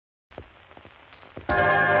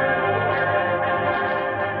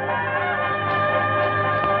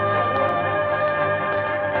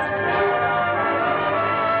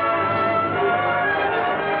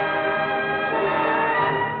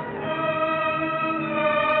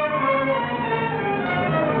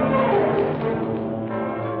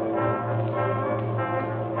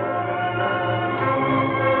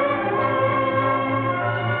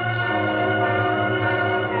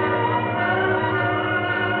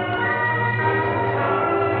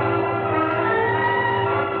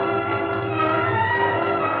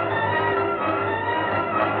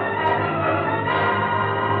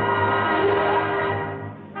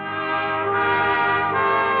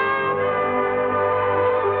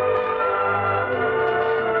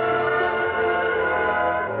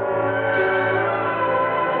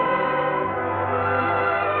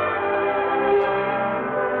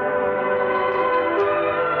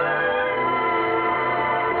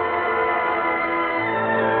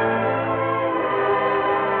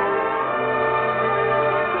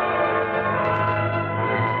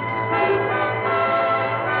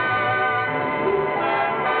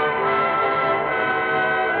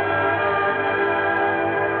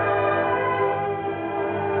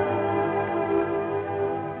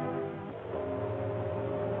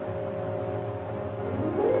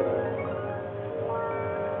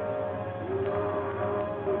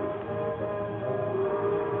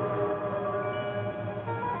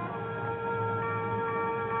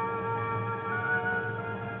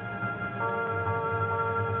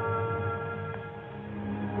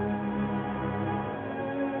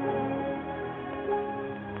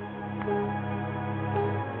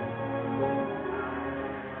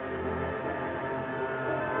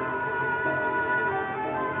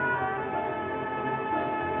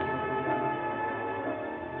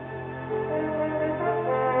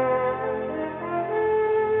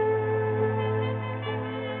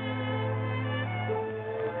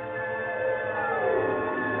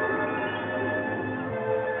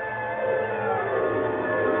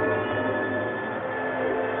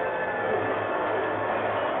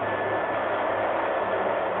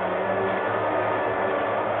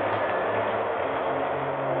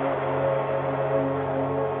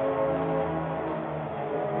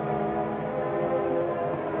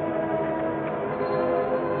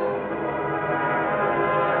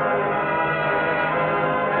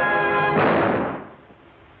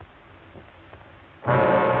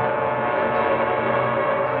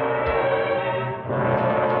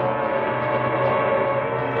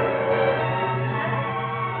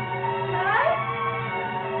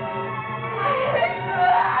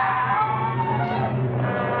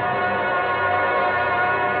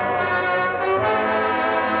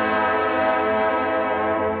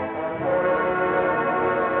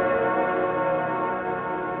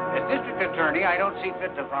district attorney, I don't see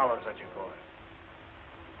fit to follow such a course.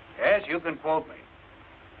 Yes, you can quote me.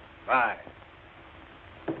 Fine.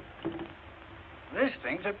 This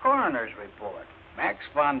thing's a coroner's report. Max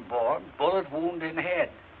von Borg, bullet wound in head.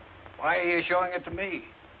 Why are you showing it to me?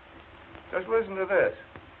 Just listen to this.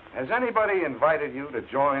 Has anybody invited you to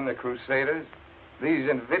join the Crusaders? These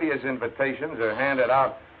invidious invitations are handed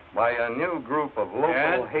out by a new group of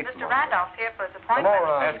local hate Mr. Randolph's here for his appointment.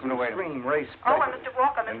 Morons who scream race Oh, and Mr.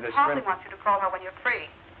 Walker, Mrs. Hawley wants you to call her when you're free.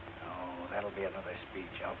 Oh, that'll be another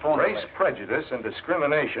speech. I'll phone her race later. prejudice and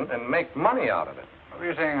discrimination and make money out of it. What were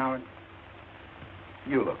you saying, Howard?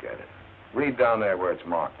 You look at it. Read down there where it's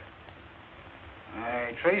marked.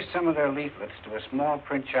 I traced some of their leaflets to a small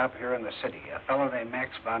print shop here in the city. A fellow named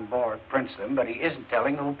Max von Borg prints them, but he isn't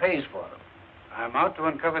telling who pays for them. I'm out to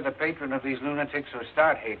uncover the patron of these lunatics who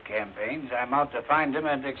start hate campaigns. I'm out to find him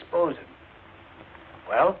and expose him.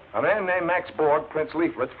 Well? A man named Max Borg prints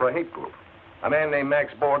leaflets for a hate group. A man named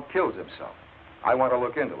Max Borg kills himself. I want to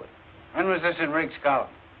look into it. When was this in Riggs' column?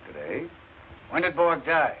 Today. When did Borg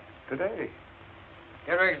die? Today.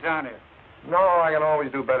 Get Riggs down here. No, I can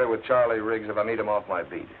always do better with Charlie Riggs if I meet him off my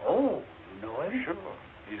beat. Oh, you know him? Sure.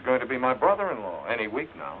 He's going to be my brother-in-law any week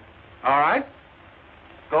now. All right.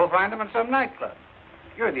 Go find him in some nightclub.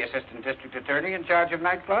 You're the assistant district attorney in charge of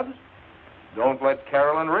nightclubs. Don't let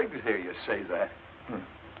Carolyn Riggs hear you say that.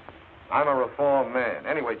 I'm a reformed man.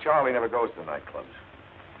 Anyway, Charlie never goes to nightclubs.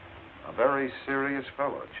 A very serious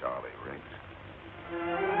fellow, Charlie Riggs.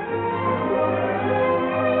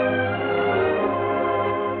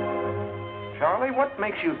 Charlie, what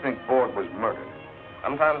makes you think Borg was murdered?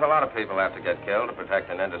 Sometimes a lot of people have to get killed to protect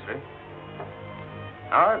an industry.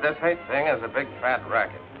 Howard, this hate thing is a big fat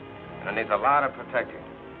racket, and it needs a lot of protecting.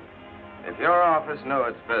 If your office knew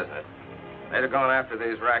its business, they'd have gone after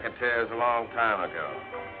these racketeers a long time ago.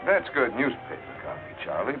 That's good newspaper copy,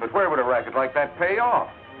 Charlie, but where would a racket like that pay off?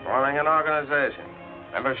 Forming an organization.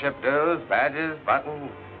 Membership dues, badges,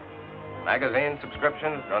 buttons, magazine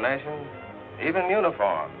subscriptions, donations, even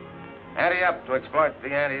uniforms. Anti-up to exploit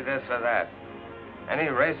the anti-this or that. Any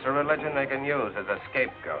race or religion they can use as a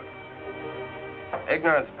scapegoat.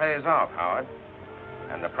 Ignorance pays off, Howard,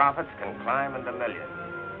 and the profits can climb into millions.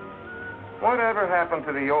 Whatever happened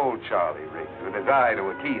to the old Charlie Riggs with his eye to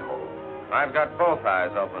a keyhole? I've got both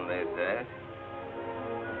eyes open these days.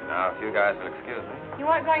 Now, if you guys will excuse me. You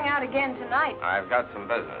aren't going out again tonight. I've got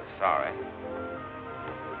some business, sorry.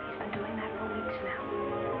 He's been doing that for weeks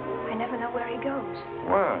now. I never know where he goes.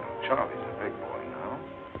 Well, Charlie's a big boy now.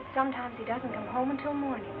 Sometimes he doesn't come home until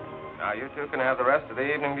morning. Now, you two can have the rest of the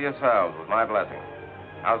evening to yourselves with my blessing.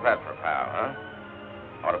 How's that for a pal,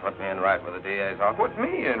 huh? Ought to put me in right with the DA's office? Put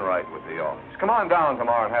me in right with the office. Come on down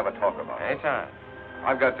tomorrow and have a talk about it. Anytime.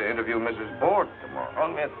 I've got to interview Mrs. Borg tomorrow.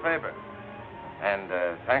 Hold me a favor.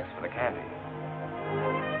 And thanks for the candy.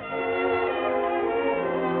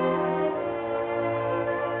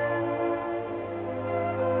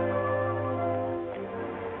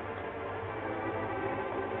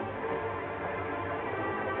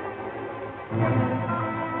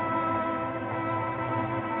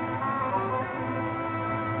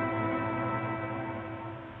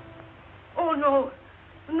 Oh, no.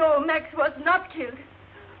 No, Max was not killed.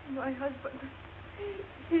 My husband,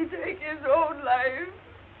 he took his own life.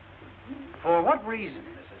 For what reason,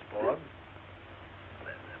 Mrs. Borg?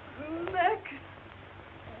 Max,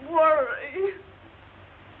 worry.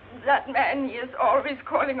 That man, he is always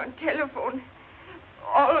calling on telephone.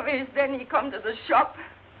 Always, then he come to the shop.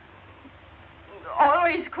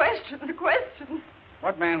 Always questions.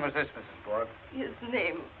 What man was this, Mrs. Borg? His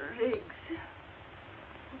name, Riggs.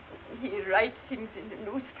 He writes things in the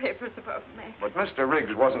newspapers about Max. But Mr.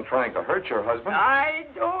 Riggs wasn't trying to hurt your husband. I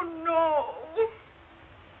don't know.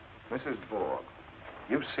 Mrs. Borg,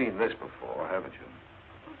 you've seen this before, haven't you?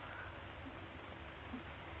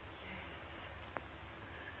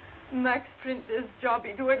 Yes. Max print this job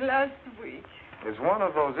he do it last week. There's one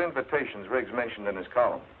of those invitations Riggs mentioned in his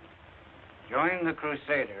column. Join the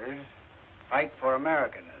Crusaders, fight for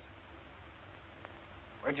Americanism.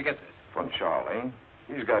 Where'd you get this? From Charlie.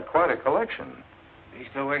 He's got quite a collection. He's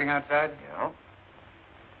still waiting outside? Yeah.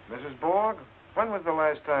 Mrs. Borg, when was the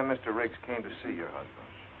last time Mr. Riggs came to see your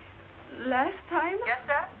husband? Last time? Yes,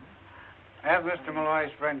 sir? Have Mr.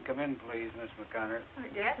 Malloy's friend come in, please, Miss McConnor. I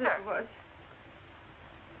guess it was.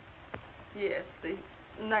 Yes, the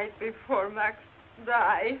night before Max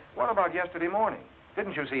died. What about yesterday morning?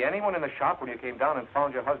 Didn't you see anyone in the shop when you came down and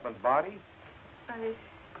found your husband's body? I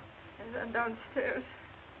ran downstairs.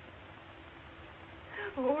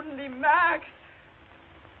 Only Max.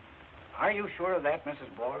 Are you sure of that,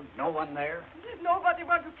 Mrs. Borg? No one there? Nobody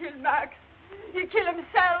want to kill Max. He kill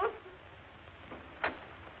himself.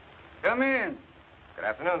 Come in. Good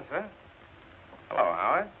afternoon, sir. Hello,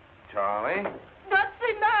 Howard. Charlie?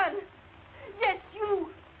 Nazi man! Yes, you.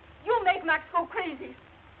 You make Max go crazy.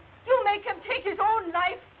 You make him take his own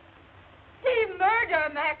life. He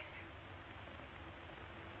murder Max.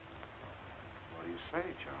 What do you say,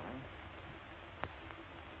 Charlie?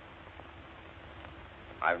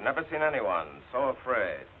 I've never seen anyone so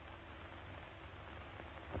afraid.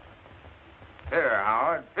 Fear,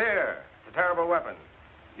 Howard, fear. It's a terrible weapon.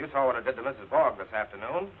 You saw what it did to Mrs. Borg this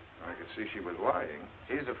afternoon. I could see she was lying.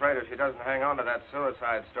 She's afraid if she doesn't hang on to that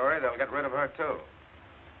suicide story, they'll get rid of her, too.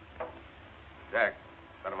 Jack,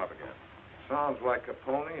 set him up again. Sounds like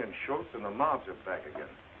Capone and Schultz and the mobs are back again.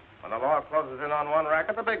 When the law closes in on one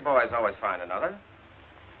racket, the big boys always find another.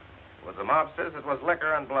 With the mobsters, it was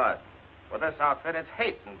liquor and blood. With this outfit, it's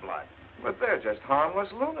hate and blood. But they're just harmless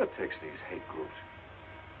lunatics, these hate groups.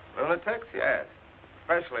 Lunatics, yes.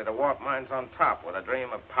 Especially the warped minds on top with a dream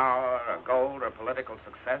of power or gold or political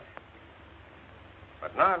success.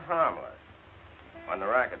 But not harmless when the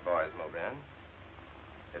racket boys move in.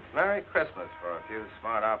 It's Merry Christmas for a few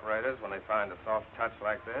smart operators when they find a soft touch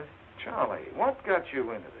like this. Charlie, what got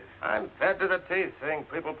you into this? I'm fed to the teeth seeing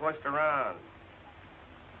people pushed around.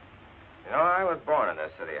 You know, I was born in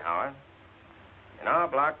this city, Howard. In our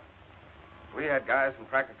block, we had guys from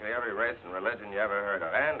practically every race and religion you ever heard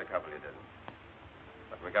of, and a couple you didn't.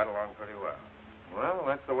 But we got along pretty well. Well,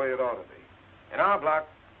 that's the way it ought to be. In our block,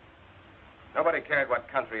 nobody cared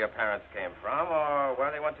what country your parents came from or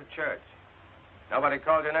where they went to church. Nobody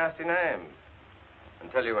called you nasty names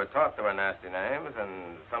until you were taught there were nasty names,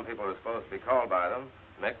 and some people were supposed to be called by them.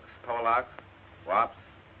 Micks, Polacks, Wops,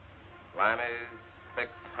 Limeys,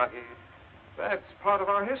 Picks, Hunkies. That's part of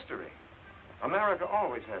our history. America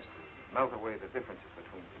always has to melt away the differences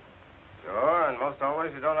between people. Sure, and most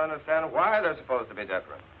always you don't understand why they're supposed to be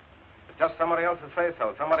different. It's just somebody else's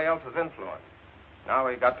say-so, somebody else's influence. Now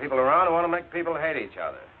we've got people around who want to make people hate each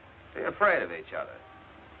other, be afraid of each other,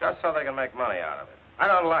 just so they can make money out of it. I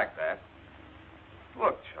don't like that.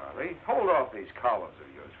 Look, Charlie, hold off these columns of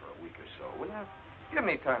yours for a week or so, will you? Give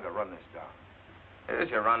me time to run this down.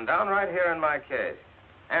 Here's your rundown right here in my case.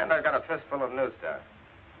 And I've got a fistful of new stuff.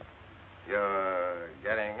 You're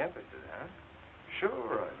getting interested, huh?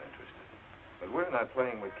 Sure, I'm interested. But we're not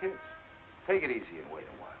playing with kids. Take it easy and wait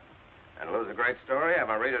a while. And lose a great story? Have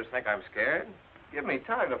my readers think I'm scared? Give me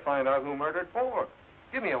time to find out who murdered Borg.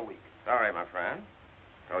 Give me a week. Sorry, my friend.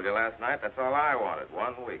 Told you last night that's all I wanted,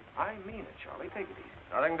 1 week. I mean it, Charlie. Take it easy.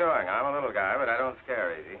 Nothing doing. I'm a little guy, but I don't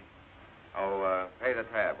scare easy. Oh, pay the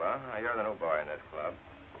tab, huh? You're the new boy in this club.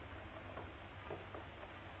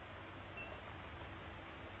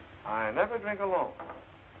 I never drink alone.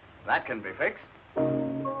 That can be fixed.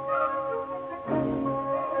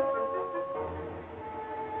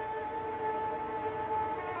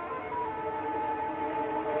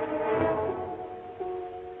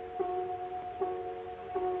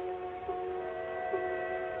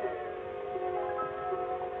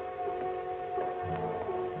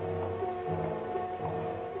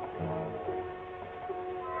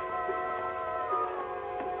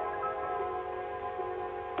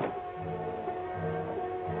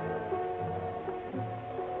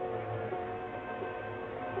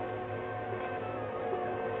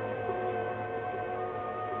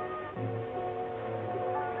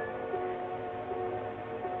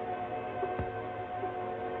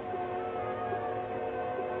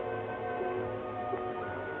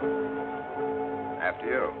 After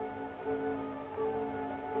you.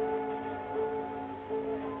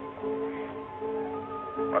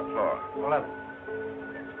 What floor? 11.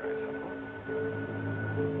 That's very simple.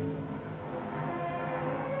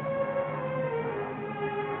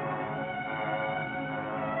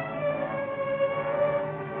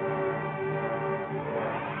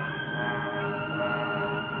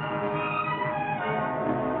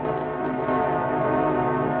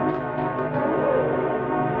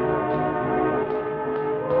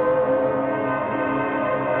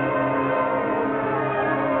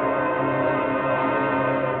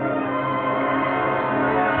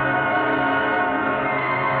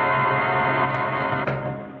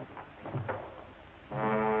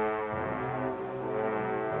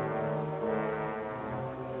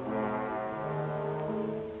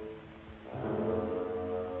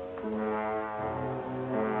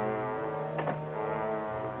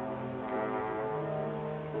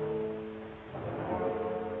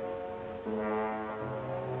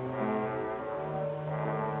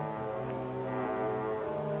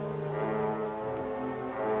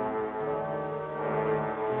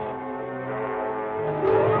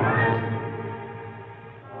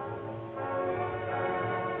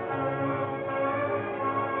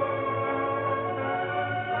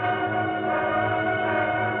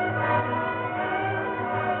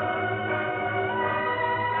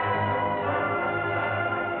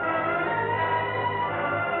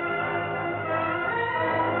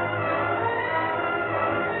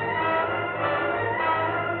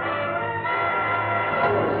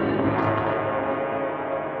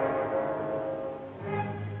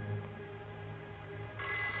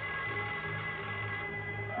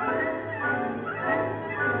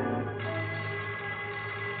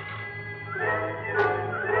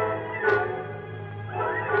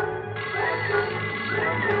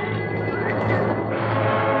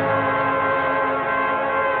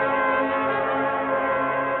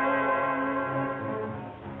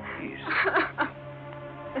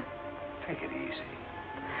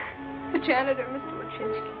 janitor, Mr.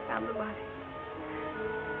 Wojcinski, found the body.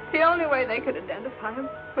 The only way they could identify him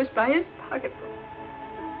was by his pocketbook.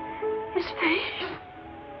 His face.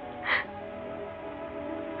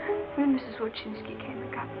 When Mrs. Wojcinski came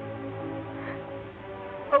and got me.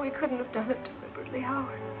 Oh, he couldn't have done it deliberately,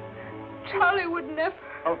 Howard. Charlie would never.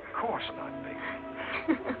 Of course not,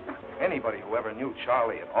 baby. Anybody who ever knew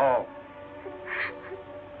Charlie at all.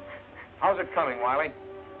 How's it coming, Wiley?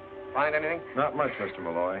 Find anything? Not much, Mr.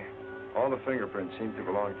 Malloy. All the fingerprints seem to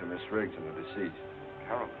belong to Miss Riggs and the deceased.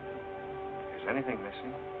 Carolyn, is anything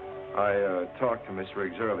missing? I talked to Miss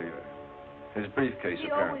Riggs earlier. His briefcase, He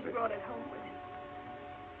apparently. always brought it home with him.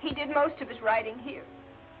 He did most of his writing here.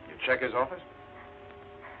 You check his office?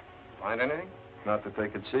 Find anything? Not that they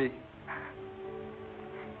could see.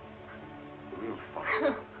 We'll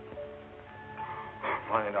find.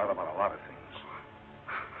 Find out about a lot of things.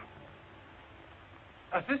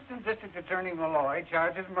 Assistant District Attorney Malloy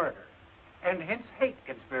charges murder and hints hate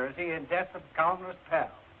conspiracy and death of columnist pal.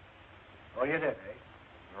 Oh, you did, eh?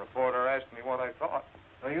 The reporter asked me what I thought.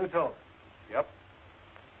 So you told him. Yep.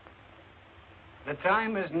 The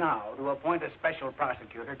time is now to appoint a special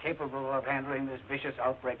prosecutor capable of handling this vicious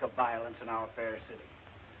outbreak of violence in our fair city.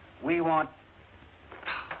 We want...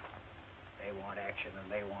 They want action,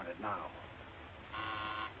 and they want it now.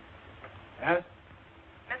 Yes?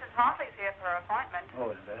 Mrs. Hartley's here for her appointment. Oh,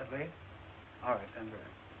 is that late? All right, send her in.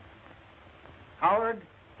 Howard,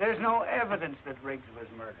 there's no evidence that Riggs was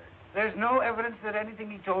murdered. There's no evidence that anything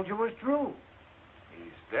he told you was true.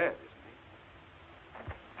 He's dead, isn't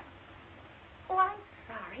he? Oh, I'm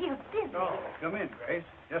sorry. You're busy. Oh, come in, Grace.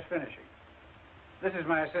 Just finishing. This is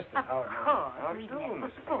my assistant, Of Howard. course. How we've do, met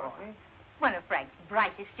Mrs. before. Hartley? One of Frank's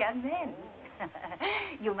brightest young men.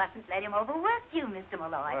 You mustn't let him overwork you, Mr.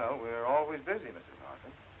 Malloy. Well, we're always busy, Mrs.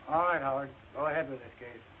 Hartley. All right, Howard. Go ahead with this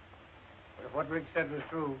case. But if what Riggs said was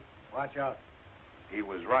true, watch out. He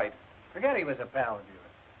was right. Forget he was a pal of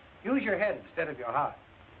yours. Use your head instead of your heart.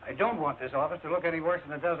 I don't want this office to look any worse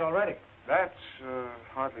than it does already. That's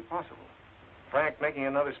hardly possible. Frank making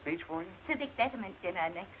another speech for you? Civic betterment dinner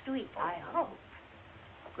next week, I hope.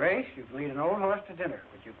 Grace, you can lead an old horse to dinner,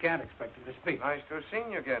 but you can't expect him to speak. Nice to have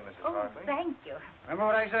seen you again, Mrs. Oh, Hartley. thank you. Remember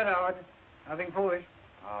what I said, Howard? Nothing foolish.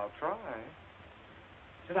 I'll try.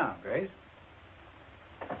 Sit down, Grace.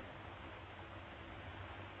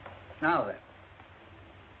 Now then,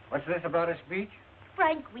 what's this about a speech?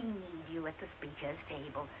 Frank, we need you at the speaker's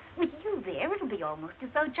table. With you there, it'll be almost as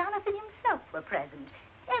though Jonathan himself were present.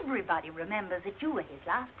 Everybody remembers that you were his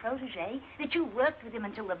last protege, that you worked with him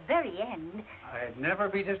until the very end. I'd never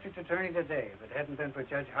be district attorney today if it hadn't been for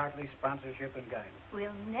Judge Hartley's sponsorship and guidance.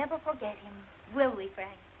 We'll never forget him, will we,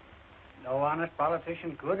 Frank? No honest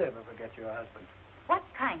politician could ever forget your husband. What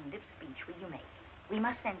kind of speech will you make? We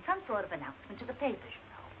must send some sort of announcement to the papers, you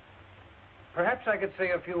know. Perhaps I could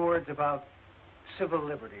say a few words about civil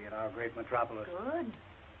liberty in our great metropolis. Good.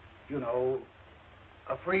 You know,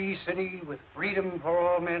 a free city with freedom for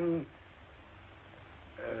all men.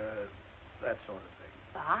 That sort of thing.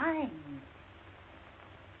 Fine.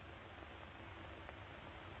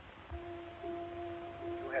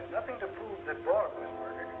 You had nothing to prove that Broad was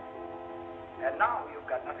murdered. And now you've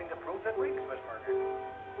got nothing to prove that Riggs was murdered.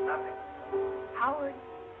 Nothing. Howard,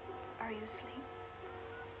 are you asleep?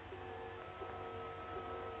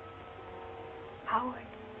 Howard.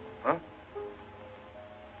 Huh?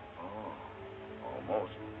 Oh,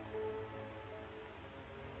 almost.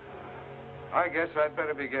 I guess I'd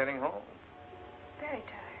better be getting home. Very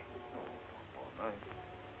tired. Oh, all night.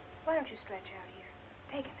 Why don't you stretch out here?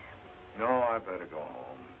 Take a nap. No, I better go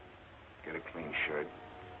home. Get a clean shirt.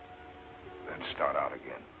 Then start out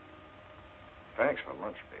again. Thanks for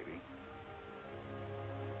lunch, baby.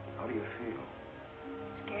 How do you feel?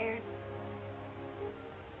 Scared.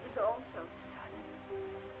 It's all so sudden.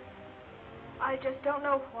 I just don't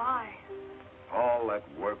know why. All that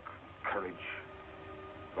work, courage,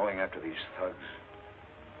 going after these thugs.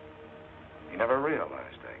 He never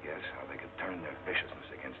realized, I guess, how they could turn their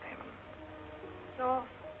viciousness against him. It's awful.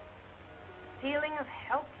 Feeling of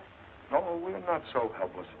helplessness. No, we're not so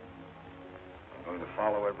helpless. I'm going to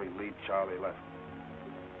follow every lead Charlie left.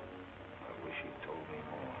 I wish he'd told me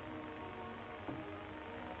more.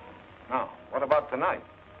 Now, what about tonight?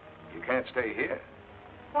 You can't stay here.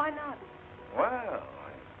 Why not? Well,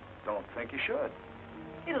 I don't think you should.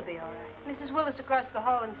 It'll be all right. Mrs. Willis across the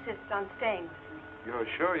hall insists on staying with me. You're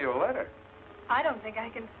sure you'll let her? I don't think I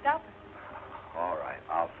can stop her. All right,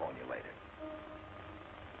 I'll phone you later.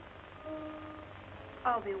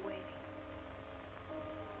 I'll be waiting.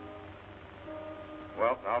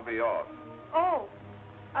 Well, I'll be off. Oh,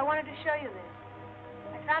 I wanted to show you this.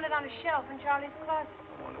 I found it on a shelf in Charlie's closet.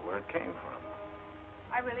 Wonder where it came from.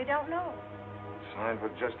 I really don't know. Signed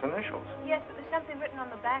with just initials. Yes, but there's something written on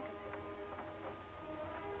the back of it.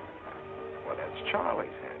 Well, that's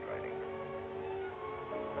Charlie's handwriting.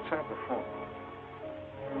 Let's have the phone.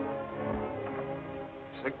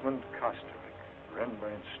 Sigmund Kosterik,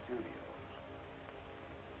 Rembrandt Studios.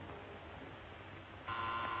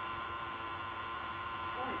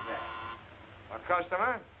 Who is that? A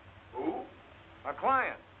customer? Who? A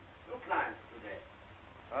client. No clients today.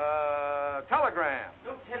 Telegram.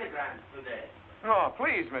 No telegrams today. Oh,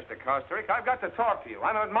 please, Mr. Kosterik, I've got to talk to you.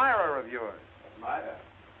 I'm an admirer of yours. Admirer?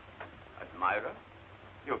 Admirer?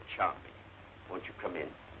 You're charming. Won't you come in?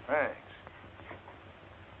 Thanks.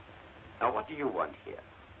 Now, what do you want here?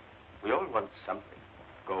 We all want something.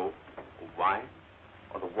 Gold, or wine,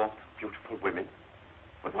 or the warmth of beautiful women.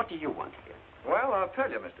 But what do you want here? Well, I'll tell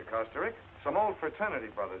you, Mr. Kosterik. Some old fraternity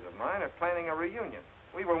brothers of mine are planning a reunion.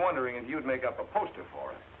 We were wondering if you'd make up a poster for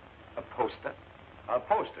us. A poster? A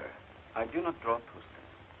poster? I do not draw posters.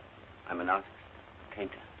 I'm an artist, a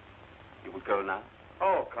painter. You would go now?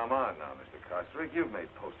 Oh, come on now, Mr. Kosterik. You've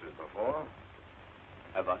made posters before.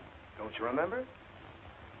 Have I? Don't you remember?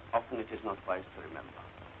 Often it is not wise to remember.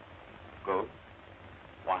 Gold,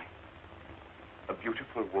 wine, a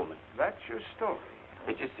beautiful woman. That's your story.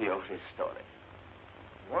 It is the oldest story.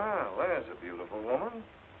 Well, there's a beautiful woman.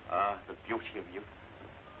 Ah, the beauty of youth.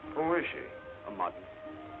 Who is she? A model,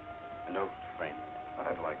 an old friend.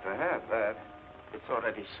 I'd like to have that. It's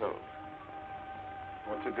already sold.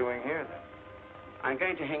 What's it doing here, then? I'm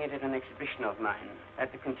going to hang it at an exhibition of mine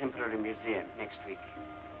at the Contemporary Museum next week.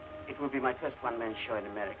 It will be my first one-man show in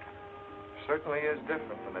America. Certainly is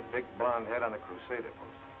different from the big blonde head on the Crusader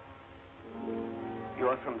poster. You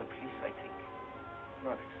are from the police, I think.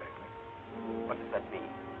 Not exactly. What does that mean?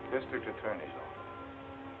 District Attorney's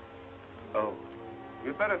Office. Oh,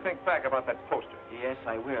 You'd better think back about that poster. yes,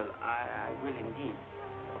 I will. I will indeed.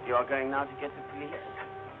 You are going now to get the police?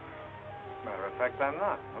 Matter of fact, I'm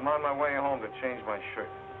not. I'm on my way home to change my shirt.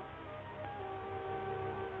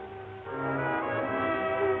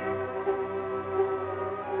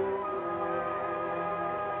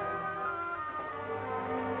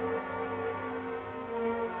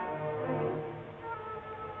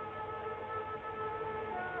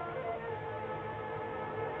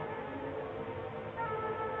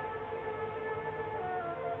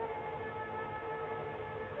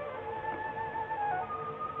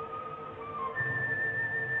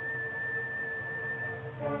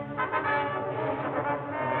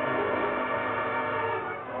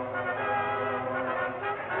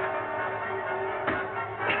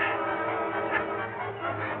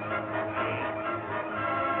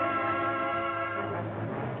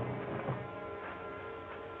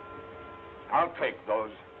 I'll take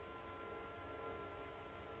those.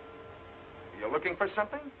 Are you looking for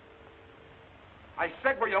something? I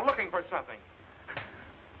said, were you looking for something?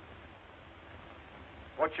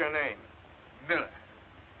 What's your name? Miller.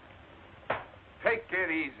 Take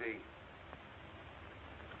it easy.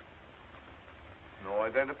 No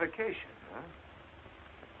identification, huh?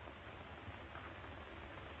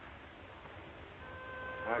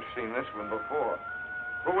 I've seen this one before.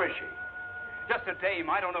 Who is she? Just a dame.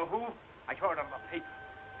 I don't know who. I heard of the paper.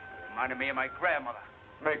 It reminded me of my grandmother.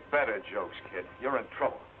 Make better jokes, kid. You're in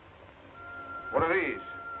trouble. What are these?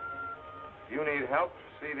 If you need help,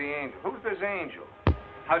 see the angel. Who's this angel?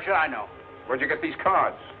 How should I know? Where'd you get these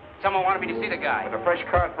cards? Someone wanted me to see the guy. With a fresh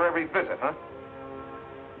card for every visit, huh?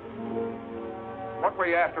 What were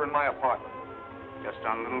you after in my apartment? Just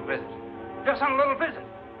on a little visit. Just on a little visit.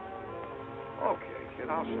 Okay, kid,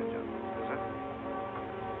 I'll send you a little visit.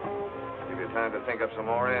 Give you time to think up some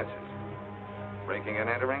more answers. Breaking and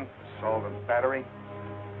entering, assault and battery.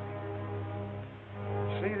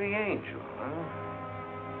 See the angel,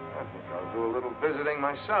 huh? I think I'll do a little visiting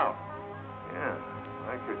myself. Yeah,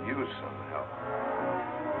 I could use some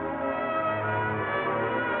help.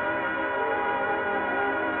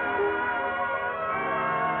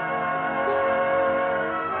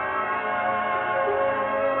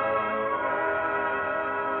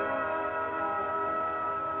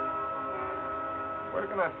 Where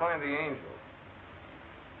can I find the angel?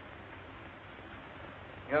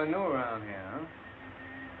 You're new around here, huh?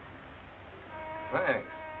 Thanks.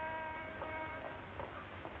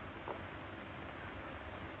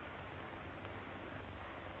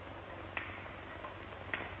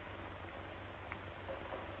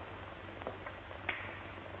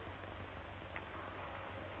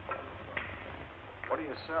 What do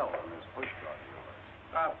you sell on this bush cart of yours?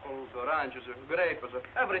 Apples, oranges, grapes,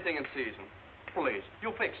 everything in season. Please,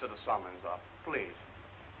 you fix the summons up, please.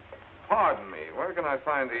 Pardon me, where can I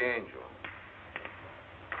find the angel?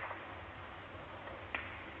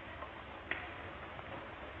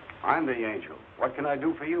 I'm the angel. What can I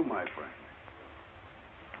do for you, my friend?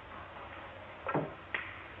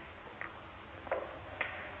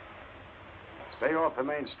 Stay off the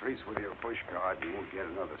main streets with your push card and you won't get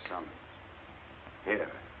another summons.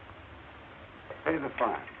 Here. Pay the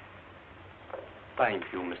fine. Thank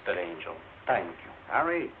you, Mr. Angel. Thank you.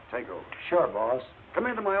 Harry, take over. Sure, boss. Come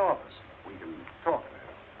into my office. We can talk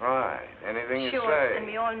there. Right. Anything you Sure, say. and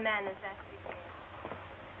me all manners, that's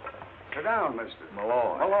the Sit down, mister.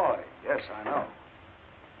 Malloy. Malloy. Yes, I know.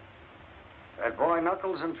 That boy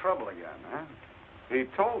Knuckles in trouble again, huh? He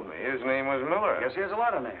told me his name was Miller. Yes, he has a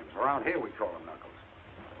lot of names. Around here, we call him Knuckles.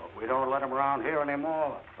 But we don't let him around here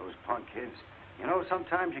anymore. Those punk kids. You know,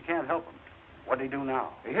 sometimes you can't help them. What'd he do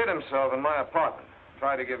now? He hid himself in my apartment.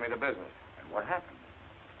 Tried to give me the business. And what happened?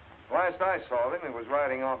 Last I saw him, he was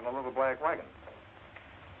riding off in a little black wagon.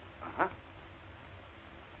 Uh-huh.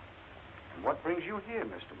 And what brings you here,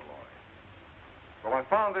 Mr. Malloy? Well, I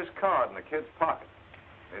found this card in the kid's pocket.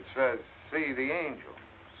 It says, see the angel.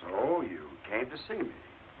 So you came to see me.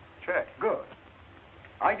 Check. Good.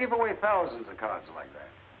 I give away thousands of cards like that.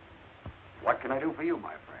 What can I do for you,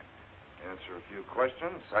 my friend? Answer a few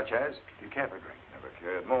questions. Such as, do you care for drink? Never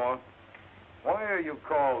cared more. Why are you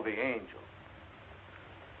called the angel?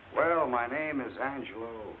 Well, my name is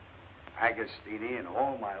Angelo Agostini, and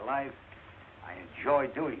all my life, I enjoy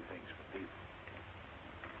doing things for people.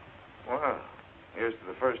 Well, here's to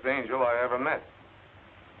the first angel I ever met.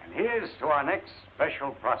 And here's to our next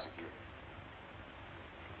special prosecutor.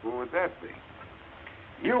 Who would that be?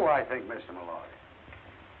 You, I think, Mr. Malloy.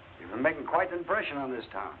 You've been making quite an impression on this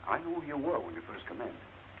town. I knew who you were when you first come in.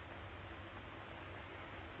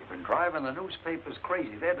 You've been driving the newspapers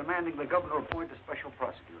crazy. They're demanding the governor appoint a special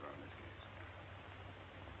prosecutor on this case.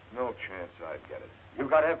 No chance I'd get it. You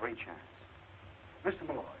got every chance. Mr.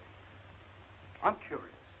 Malloy, I'm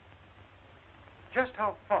curious. Just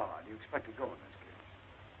how far do you expect to go in this case?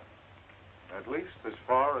 At least as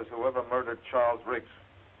far as whoever murdered Charles Riggs.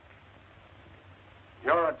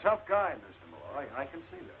 You're a tough guy, Mr. Malloy. I can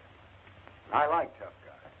see that. And I like tough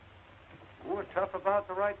guys who are tough about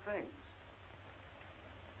the right things.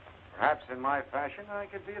 Perhaps in my fashion, I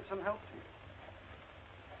could be of some help to you.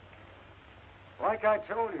 Like I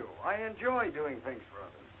told you, I enjoy doing things for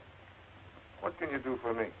others. What can you do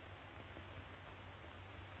for me?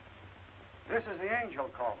 This is the angel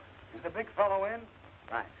calling. Is the big fellow in?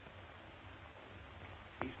 Thanks.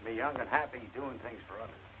 Keeps me young and happy doing things for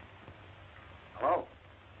others. Hello?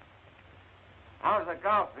 How's the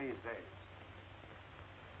golf these days?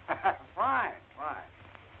 Fine, fine.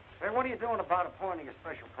 Say, what are you doing about appointing a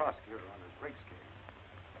special prosecutor on this Riggs case?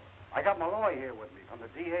 I got Malloy here with me from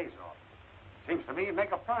the DA's office. Seems to me you'd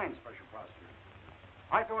make a fine special prosecutor.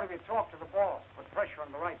 I thought if you talked to the boss, put pressure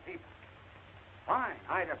on the right people. Fine,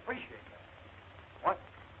 I'd appreciate that. What?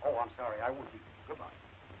 Oh, I'm sorry, I won't keep you. Goodbye.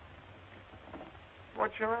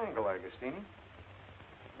 What's your angle, Agostini?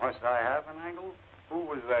 Must I have an angle? Who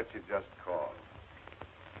was that you just called?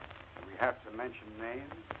 Do we have to mention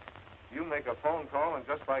names? You make a phone call, and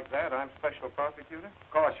just like that, I'm special prosecutor?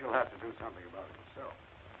 Of course, you'll have to do something about it yourself.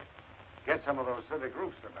 Get some of those civic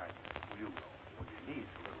groups to back you. You know, when you need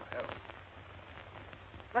a little help.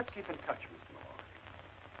 Let's keep in touch, Mr.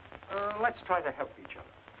 Malloy. Let's try to help each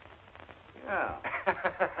other. Yeah.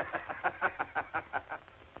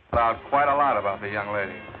 Found quite a lot about the young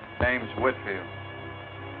lady. Name's Whitfield.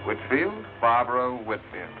 Whitfield? Barbara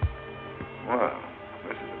Whitfield. Well,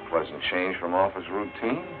 this is a pleasant change from office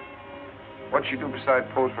routine. What'd she do besides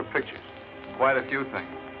pose for pictures? Quite a few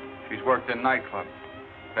things. She's worked in nightclubs.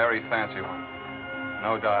 Very fancy ones.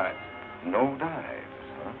 No dives. No dives,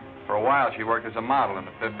 huh? For a while, she worked as a model in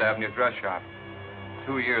the Fifth Avenue dress shop.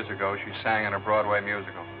 2 years ago, she sang in a Broadway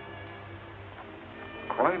musical.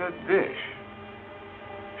 Quite a dish.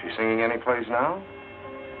 She singing any place now?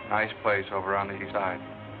 Nice place over on the east side.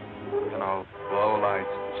 You know, low lights,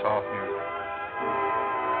 soft music.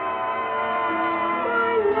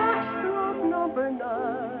 My last love, number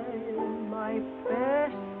 9, my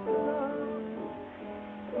best love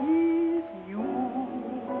is you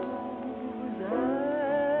and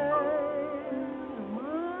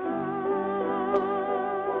mine.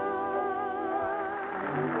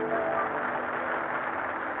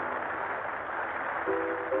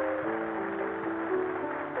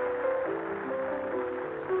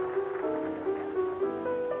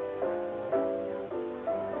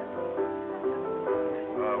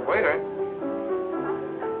 Waiter.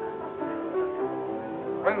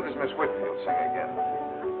 When does Miss Whitfield sing again?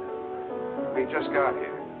 We just got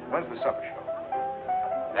here. When's the supper show?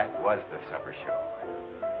 That was the supper show.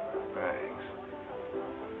 Thanks.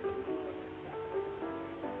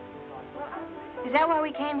 Is that why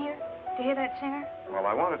we came here? To hear that singer? Well,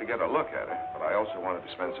 I wanted to get a look at her, but I also wanted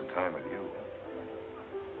to spend some time with you.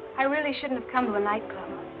 I really shouldn't have come to a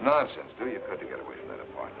nightclub. Nonsense. Do you could to get away from that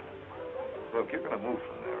apartment. Look, you're going to move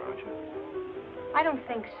from there, aren't you? I don't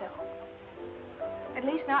think so. At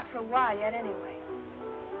least not for a while yet, anyway.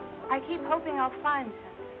 I keep hoping I'll find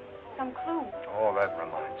something. Some clue. Oh, that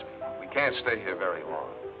reminds me. We can't stay here very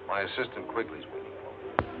long. My assistant Quigley's waiting for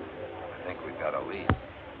me. I think we've got a lead.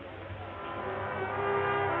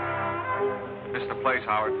 This is the place,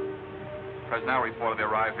 Howard. Presnell reported they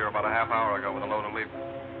arrived here about a half hour ago with a load of leaflets.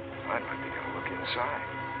 I'd like to get a look inside.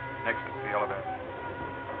 Next to the elevator.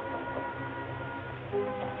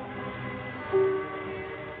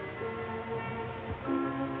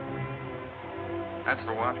 That's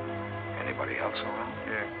the watchman. Anybody else around?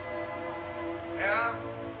 Yeah. Yeah?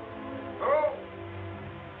 Who?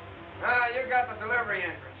 Ah, you got the delivery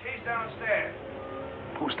entrance. He's downstairs.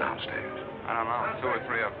 Who's downstairs? I don't know. 2 or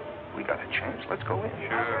 3 of them. We got a chance. Let's go in. Sure.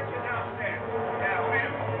 You're downstairs. Yeah, wait a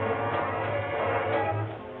minute.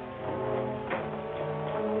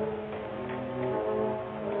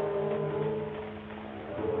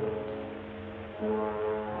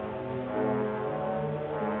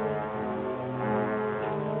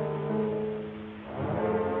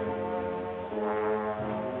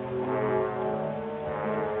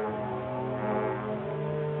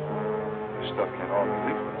 This stuff can't all be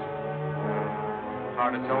leaflets.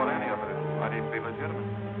 Hard to tell what any of it is. Might even be legitimate.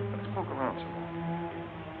 Let's poke around some more.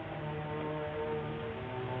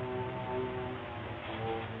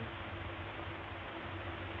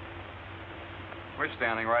 We're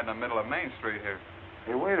standing right in the middle of Main Street here.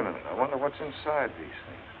 Hey, wait a minute. I wonder what's inside these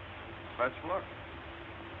things. Let's look.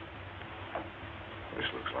 This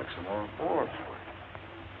looks like some more boards.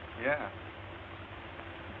 Yeah.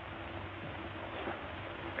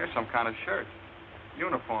 Here's some kind of shirt.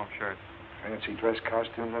 Uniform shirt. Fancy dress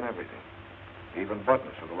costumes and everything. Even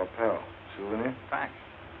buttons for the lapel. Souvenir? Thanks.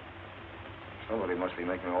 Somebody must be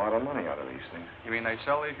making a lot of money out of these things. You mean they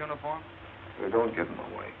sell these uniforms? They don't give them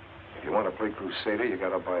away. If you want to play Crusader, you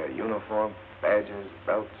got to buy a uniform, badges,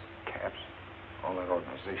 belts, caps, all that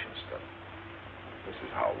organization stuff. This is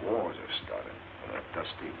how wars are started in a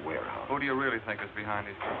dusty warehouse. Who do you really think is behind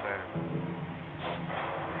these Crusaders?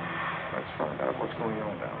 Let's find out what's going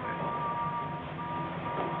on down there.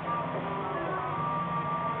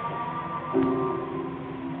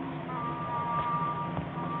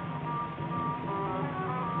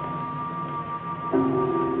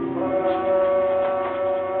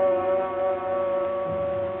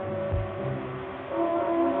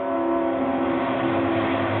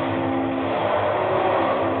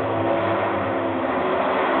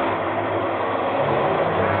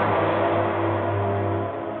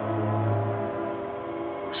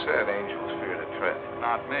 Sad angels fear to tread.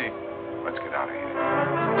 Not me. Let's get out of here.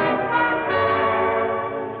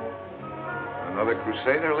 Another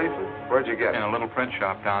Crusader leaflet? Where'd you get In it? a little print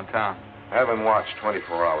shop downtown. Have him watched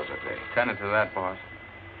 24 hours a day. Tended to that, boss.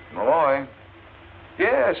 Malloy?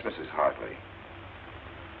 Yes, Mrs. Hartley.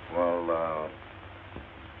 Well,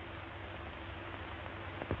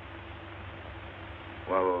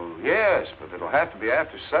 yes, but it'll have to be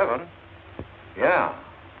after 7. Yeah,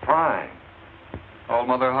 fine. Old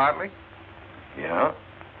Mother Hartley? Yeah?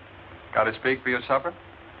 Got to speak for your supper?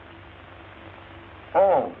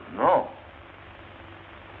 Oh, no.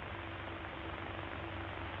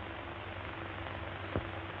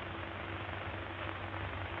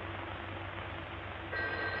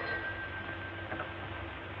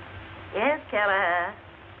 Yes, Keller.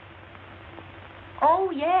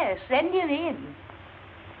 Oh, yes, send him in.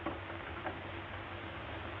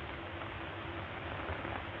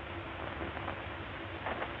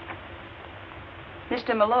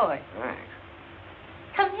 Mr. Malloy. Thanks.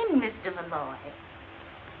 Come in, Mr. Malloy.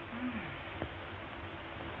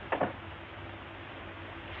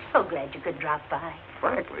 So glad you could drop by.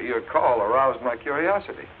 Frankly, your call aroused my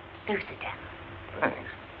curiosity. Do sit down. Thanks.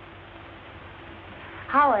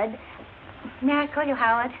 Howard, may I call you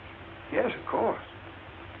Howard? Yes, of course.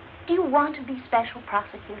 Do you want to be special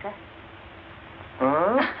prosecutor?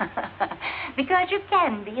 Huh? Because you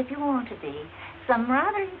can be if you want to be. Some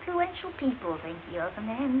rather influential people think you're the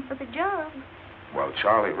man for the job. Well,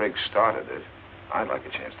 Charlie Riggs started it. I'd like a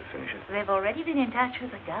chance to finish it. They've already been in touch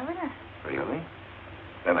with the governor. Really?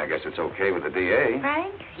 Then I guess it's okay with the DA.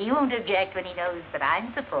 Frank, he won't object when he knows that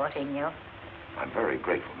I'm supporting you. I'm very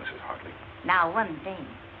grateful, Mrs. Hartley. Now, one thing.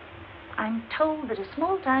 I'm told that a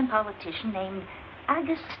small-time politician named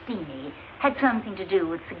Agostini had something to do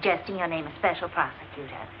with suggesting your name as special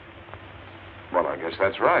prosecutor. Well, I guess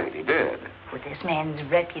that's right. He did. Well, this man's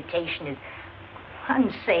reputation is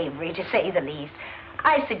unsavory, to say the least.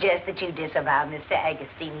 I suggest that you disavow Mr.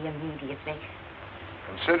 Agostini immediately.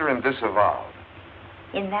 Consider him disavowed.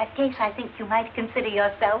 In that case, I think you might consider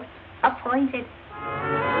yourself appointed.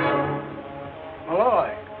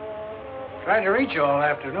 Malloy, tried to reach you all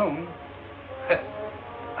afternoon.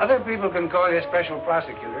 Other people can call you special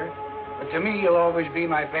prosecutor, but to me, you'll always be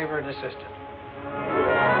my favorite assistant.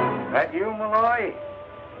 That you, Malloy?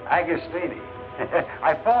 Agostini.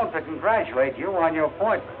 I phoned to congratulate you on your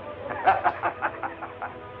appointment.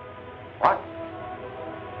 What?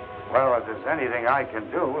 Well, if there's anything I can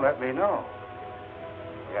do, let me know.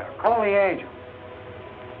 Yeah, call the agent.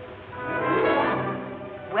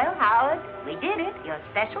 Well, Howard, we did it. You're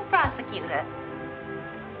special prosecutor.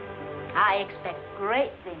 I expect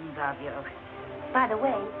great things of you. By the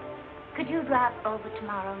way, could you drop over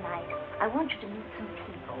tomorrow night? I want you to meet some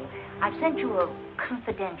people. I've sent you a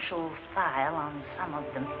confidential file on some of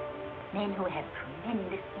them. Men who have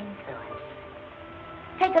tremendous influence.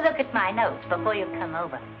 Take a look at my notes before you come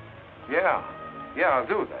over. Yeah, I'll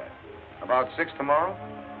do that. About 6 tomorrow?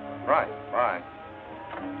 Right, bye.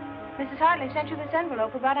 Mrs. Hartley sent you this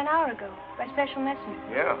envelope about an hour ago by special messenger.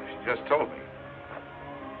 Yeah, she just told me.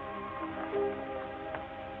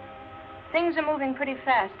 Things are moving pretty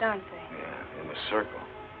fast, aren't they? Yeah, in the circle.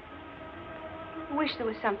 I wish there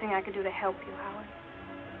was something I could do to help you, Howard.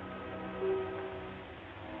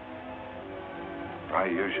 I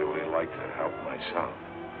usually like to help myself.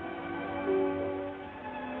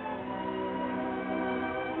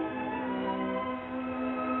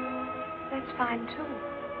 That's fine, too.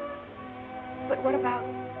 But what about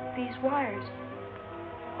these wires?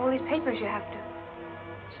 All these papers you have to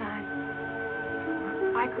sign.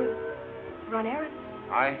 I could run errands.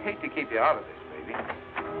 I hate to keep you out of this, baby.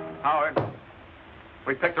 Howard,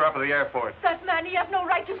 we picked her up at the airport. That man, he has no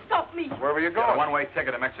right to stop me. Where were you Got a going? one-way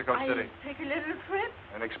ticket to Mexico City. I take a little trip.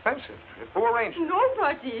 An expensive trip. Who arranged it?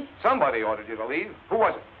 Nobody. Somebody ordered you to leave. Who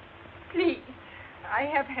was it? Please, I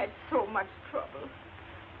have had so much trouble.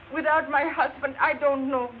 Without my husband, I don't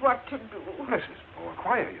know what to do. Mrs. Bork,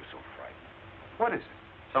 why are you so frightened? What is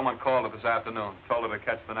it? Someone called her this afternoon, told her to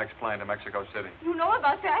catch the next plane to Mexico City. You know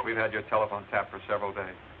about that? We've had your telephone tapped for several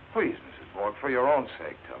days. Please, Mrs. Bork, for your own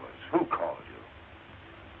sake, tell us. Who called you?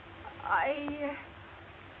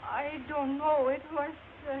 I don't know. It was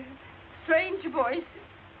a strange voice.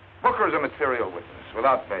 Booker's a material witness,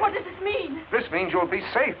 without bail. What does this mean? This means you'll be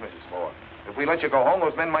safe, Mrs. Bork. If we let you go home,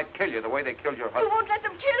 those men might kill you the way they killed your You husband. won't let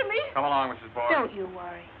them kill me? Come along, Mrs. Borg. Don't you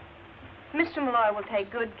worry. Mr. Malloy will take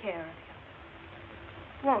good care of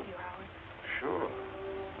you. Won't you, Howard? Sure.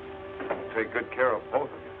 I'll take good care of both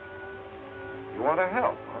of you. You want to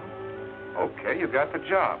help, huh? Okay, you got the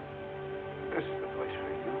job. This is the place for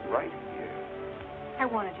you, right here. I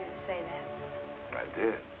wanted you to say that. I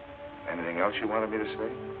did. Anything else you wanted me to say?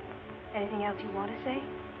 Anything else you want to say?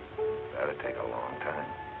 That'd take a long time.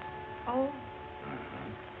 Oh.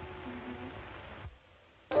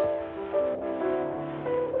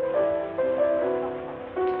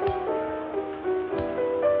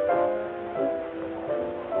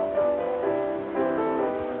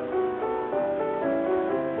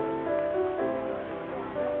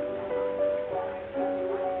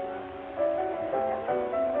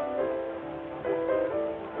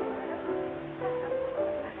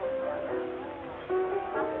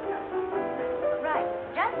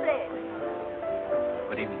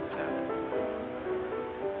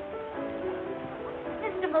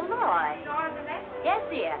 Malloy. Yes,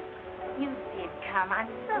 dear. You did come. I'm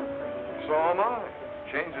so pleased. So am I.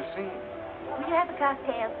 Change the scene. Would you have a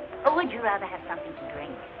cocktail? Or would you rather have something to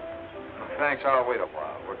drink? Thanks, I'll wait a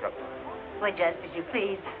while. We're got time. Well, just as you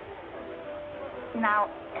please. Now,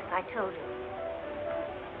 as I told you,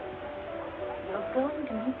 you're going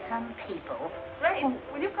to meet some people. Grace,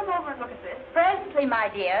 will you come over and look at this? Presently, my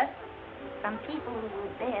dear. Some people who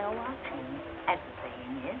will bear watching, as the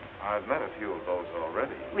saying is. I've met a few of those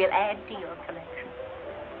already. We'll add to your collection.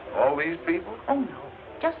 All these people? Oh, no.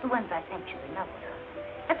 Just the ones I sent you the note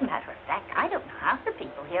of. As a matter of fact, I don't know half the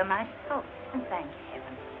people here myself. And thank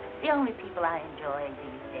heaven. The only people I enjoy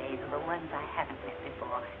these days are the ones I haven't met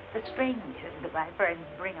before. The strangers that my friends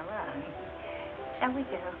bring along. Shall we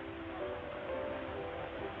go?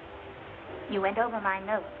 You went over my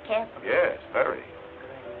notes carefully. Yes, very.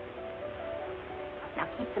 Now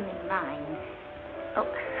keep them in mind. Oh,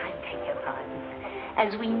 I beg your pardon.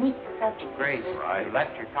 As we meet the subject... Grace, you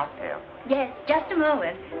left your cocktail. Yes, just a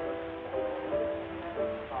moment.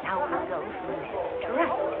 Now we'll go from left to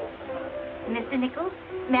right. Mr. Nichols,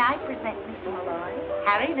 may I present Mr. Malloy?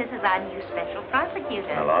 Harry, this is our new special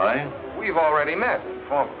prosecutor. Malloy? We've already met,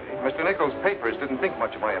 informally. Mr. Nichols' papers didn't think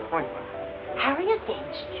much of my appointment. Harry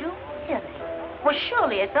against you? Really? Well,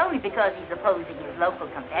 surely it's only because he's opposing his local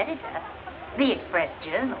competitor, the Express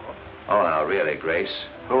Journal. Oh, now, really, Grace,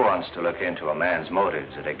 who wants to look into a man's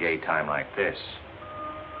motives at a gay time like this?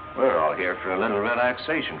 We're all here for a little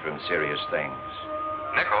relaxation from serious things.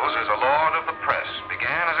 Nichols is a lord of the press,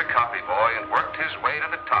 began as a copy boy and worked his way to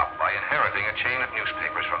the top by inheriting a chain of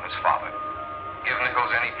newspapers from his father. Give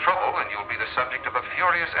Nichols any trouble and you'll be the subject of a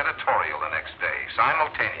furious editorial the next day,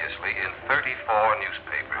 simultaneously in 34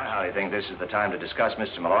 newspapers. I think this is the time to discuss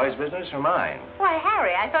Mr. Malloy's business or mine. Why,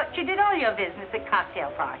 Harry, I thought you did all your business at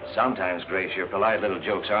cocktail parties. Sometimes, Grace, your polite little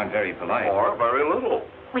jokes aren't very polite. Or very little.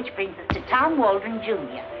 Which brings us to Tom Waldron,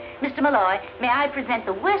 Jr. Mr. Malloy, may I present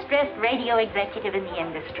the worst-dressed radio executive in the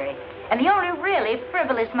industry, and the only really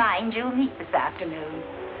frivolous mind you'll meet this afternoon.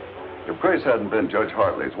 If Grace hadn't been Judge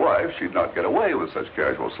Hartley's wife, she'd not get away with such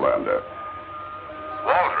casual slander.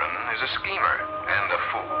 Waldron is a schemer and a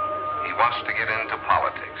fool. He wants to get into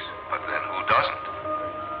politics, but then who doesn't?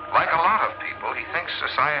 Like a lot of people, he thinks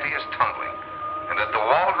society is tumbling, and that the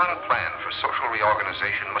Waldron plan for social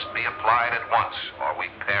reorganization must be applied at once, or we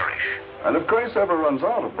perish. And if Grace ever runs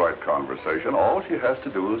out of bright conversation, all she has to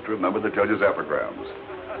do is to remember the judge's epigrams. You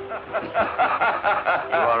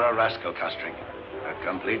are a rascal, Costring. A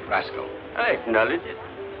complete rascal. I acknowledge it.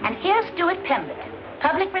 And here's Stuart Pemberton,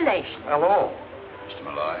 public relations. Hello. Mr.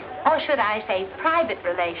 Malloy. Or should I say private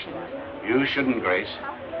relations? You shouldn't, Grace.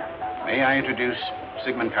 May I introduce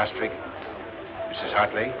Sigmund Kostrik, Mrs.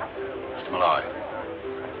 Hartley, Mr. Malloy.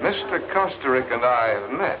 Mr. Kostrik and I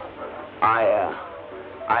have met.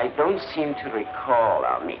 I don't seem to recall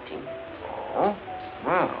our meeting. Oh?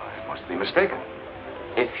 Well, I must be mistaken.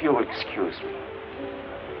 If you'll excuse me.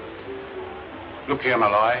 Look here,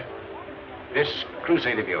 Malloy. This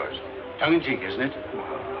crusade of yours, tongue-in-cheek, isn't it?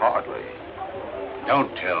 Hardly.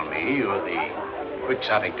 Don't tell me you're the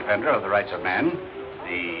quixotic defender of the rights of man.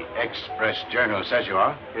 The Express Journal says you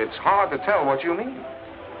are. It's hard to tell what you mean.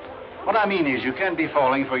 What I mean is you can't be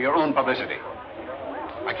falling for your own publicity.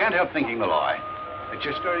 I can't help thinking, Malloy, that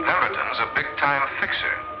you're stirring... Pemberton's a big-time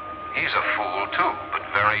fixer. He's a fool, too, but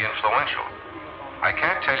very influential. I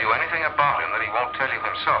can't tell you anything about him that he won't tell you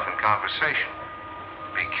himself in conversation.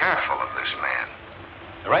 Be careful of this man.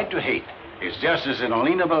 The right to hate is just as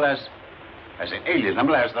inalienable as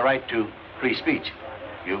inalienable as the right to free speech.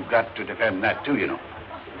 You've got to defend that, too, you know.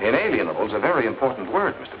 Inalienable is a very important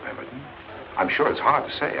word, Mr. Pemberton. I'm sure it's hard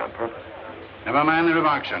to say on purpose. Never mind the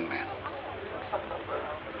remarks, young man.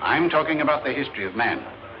 I'm talking about the history of man.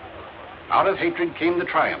 Out of hatred came the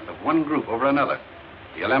triumph of one group over another,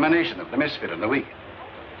 the elimination of the misfit and the weak,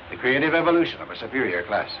 the creative evolution of a superior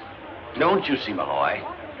class. Don't you see, Malloy?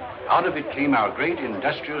 Out of it came our great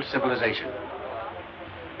industrial civilization.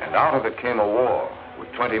 And out of it came a war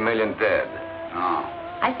with 20 million dead. Oh.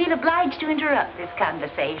 I feel obliged to interrupt this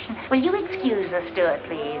conversation. Will you excuse us, Stuart,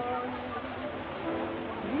 please?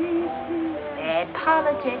 Bad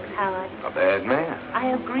politics, Howard. A bad man. I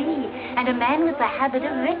agree. And a man with the habit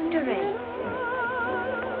of victory.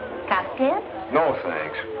 Cocktail? No,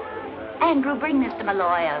 thanks. Andrew, bring Mr.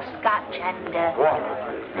 Malloy a scotch and...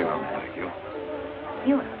 Water. No, thank you.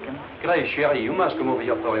 You're welcome. Grace, chérie, you must come over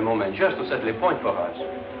here for a moment, just to settle a point for us.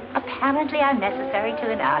 Apparently unnecessary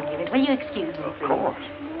to an argument. Will you excuse me, please? Of course.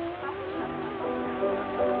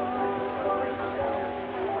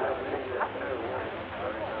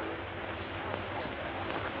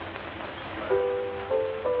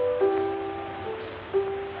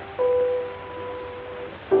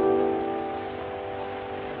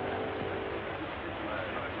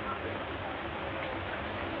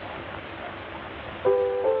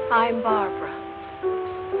 I'm Barbara.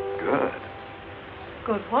 Good.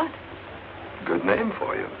 Good what? Good name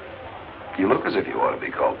for you. You look as if you ought to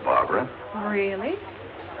be called Barbara. Really?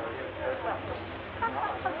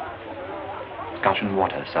 Scotch and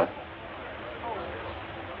water, sir.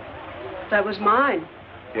 That was mine.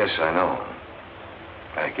 Yes, I know.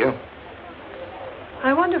 Thank you.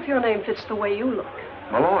 I wonder if your name fits the way you look.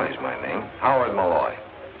 Malloy's my name. Howard Malloy.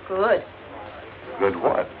 Good. Good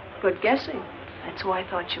what? Good guessing. That's who I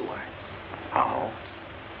thought you were. How?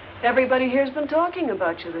 Everybody here's been talking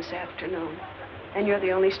about you this afternoon. And you're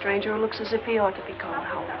the only stranger who looks as if he ought to be called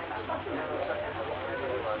Howard.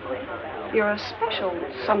 You're a special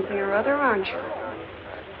something or other, aren't you?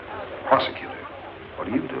 Prosecutor. What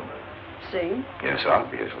do you do? Sing? Yes,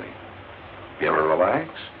 obviously. You ever relax?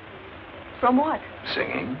 From what?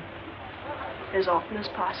 Singing. As often as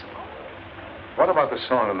possible. What about the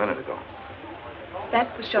song a minute ago?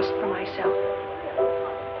 That was just for myself.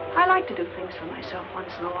 I like to do things for myself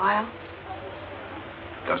once in a while.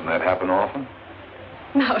 Doesn't that happen often?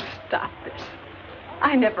 Now stop this.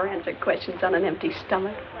 I never answer questions on an empty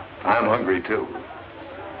stomach. I'm hungry, too.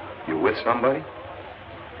 You with somebody?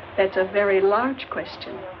 That's a very large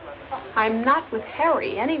question. I'm not with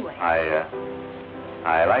Harry, anyway.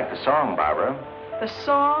 I like the song, Barbara. The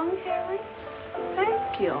song, Harry?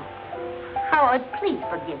 Thank you. Howard, please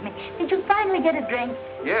forgive me. Did you finally get a drink?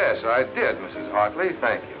 Yes, I did, Mrs. Hartley.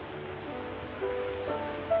 Thank you.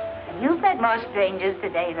 You've met more strangers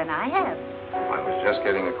today than I have. I was just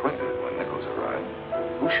getting acquainted when Nichols arrived.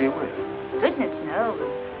 Who's she with? Goodness knows.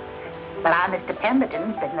 But our Mr.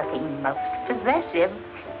 Pemberton's been looking most possessive.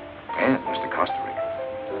 And Mr. Costerick.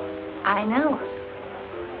 I know.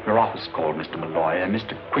 Your office called, Mr. Malloy, and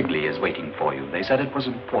Mr. Quigley is waiting for you. They said it was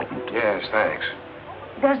important. Yes, thanks.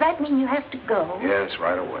 Does that mean you have to go? Yes,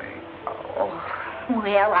 right away. Oh,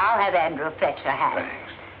 well, I'll have Andrew fetch her hat.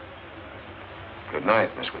 Thanks. Good night,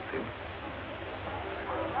 Miss Whitfield.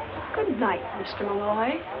 Good night, Mr.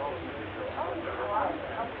 Malloy.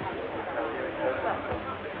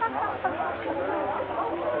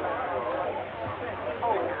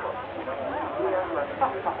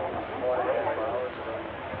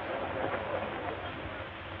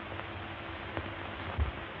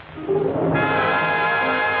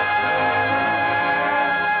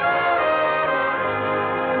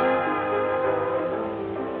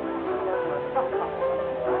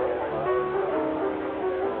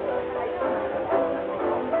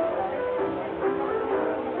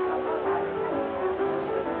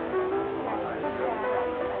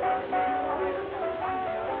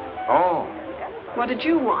 Oh, What did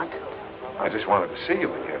you want? I just wanted to see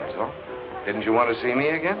you again, so. Didn't you want to see me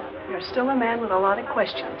again? You're still a man with a lot of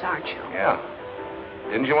questions, aren't you? Yeah.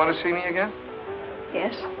 Didn't you want to see me again?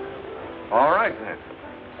 Yes. All right, then.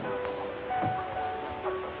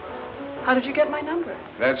 How did you get my number?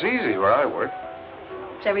 That's easy where I work.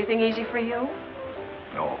 Is everything easy for you?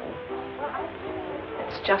 No.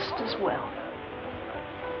 It's just as well.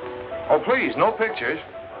 Oh, please, no pictures.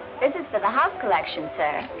 This is for the house collection,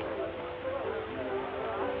 sir.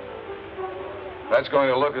 That's going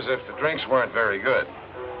to look as if the drinks weren't very good.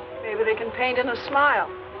 Maybe they can paint in a smile.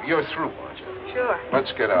 You're through, aren't you? Sure.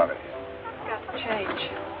 Let's get out of here. Got the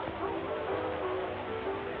change.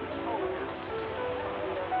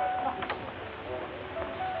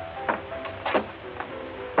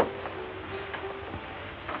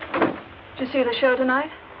 Did you see the show tonight?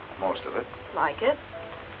 Most of it. Like it?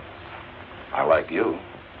 I like you.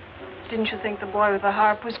 Didn't you think the boy with the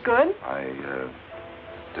harp was good? I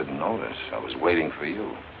didn't notice. I was waiting for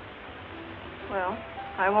you. Well,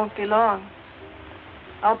 I won't be long.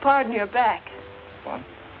 I'll pardon your back. What?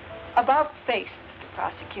 About face, Mr.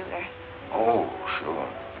 Prosecutor. Oh, sure.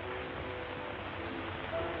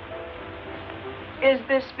 Is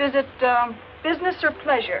this visit business or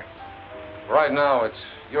pleasure? Right now, it's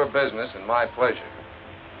your business and my pleasure.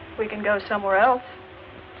 We can go somewhere else.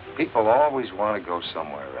 People always want to go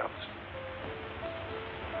somewhere else.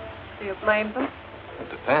 Do you blame them? It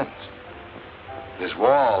depends. This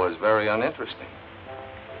wall is very uninteresting.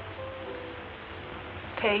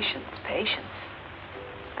 Patience, patience.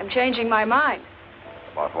 I'm changing my mind.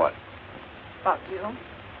 About what? About you.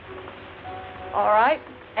 All right,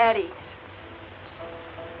 at ease.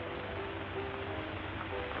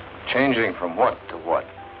 Changing from what to what?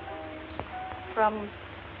 From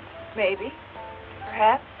maybe,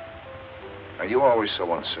 perhaps, Are you always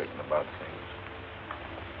so uncertain about things?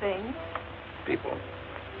 things. People?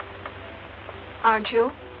 Aren't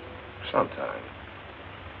you? Sometimes.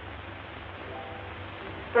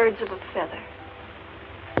 Birds of a feather.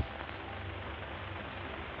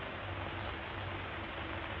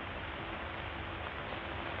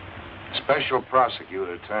 Special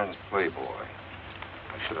prosecutor turns playboy.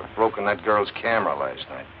 I should have broken that girl's camera last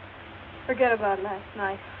night. Forget about last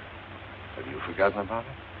night. Have you forgotten about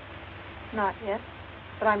it? Not yet,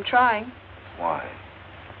 but I'm trying. Why?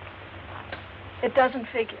 It doesn't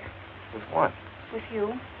figure. With what? With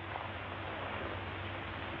you.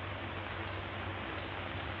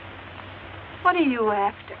 What are you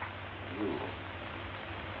after? You.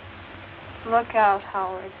 Look out,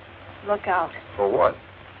 Howard. Look out. For what?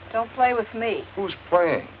 Don't play with me. Who's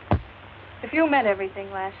playing? If you meant everything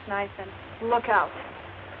last night, then look out.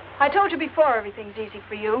 I told you before everything's easy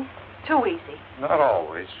for you. Too easy. Not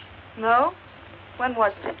always. No? When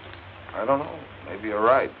was it? I don't know. Maybe you're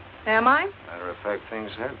right. Am I? Matter of fact,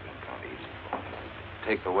 things have been kind of easy for me.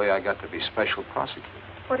 Take the way I got to be special prosecutor.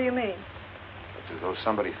 What do you mean? It's as though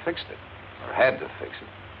somebody fixed it. Or had to fix it.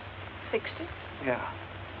 Fixed it? Yeah.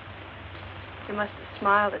 You must have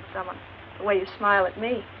smiled at someone the way you smile at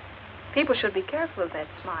me. People should be careful of that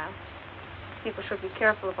smile. People should be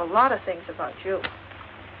careful of a lot of things about you.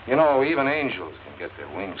 You know, even angels can get their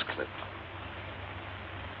wings clipped.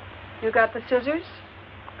 You got the scissors?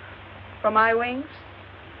 For my wings?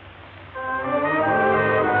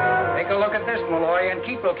 Take a look at this, Malloy, and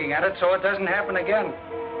keep looking at it so it doesn't happen again.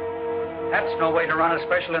 That's no way to run a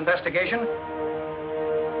special investigation.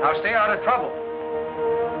 Now stay out of trouble.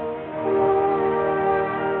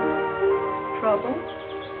 Trouble?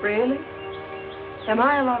 Really? Am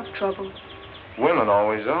I a lot of trouble? Women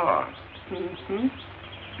always are. Mm-hmm.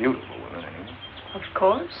 Beautiful women, anyway. Of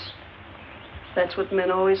course. That's what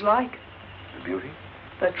men always like. The beauty?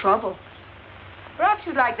 The trouble. Perhaps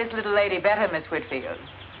you'd like this little lady better, Miss Whitfield.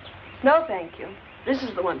 No, thank you. This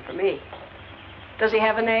is the one for me. Does he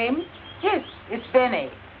have a name? Yes, it's Benny.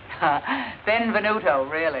 Benvenuto,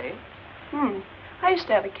 really. I used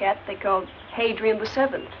to have a cat they called Hadrian the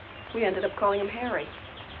Seventh. We ended up calling him Harry.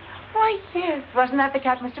 Why, yes. Wasn't that the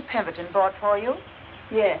cat Mr. Pemberton bought for you?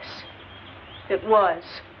 Yes, it was.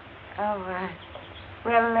 Oh,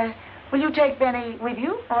 well, will you take Benny with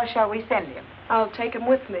you, or shall we send him? I'll take him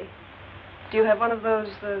with me. Do you have one of those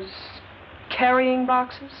carrying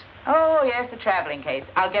boxes? Oh, yes, the traveling case.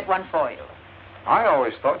 I'll get one for you. I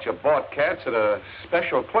always thought you bought cats at a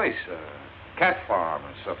special place, a cat farm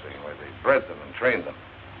or something, where they bred them and trained them.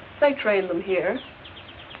 They train them here,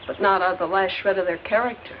 but not out of the last shred of their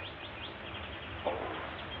character.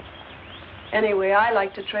 Anyway, I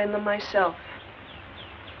like to train them myself.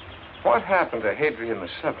 What happened to Hadrian the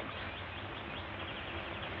Seventh?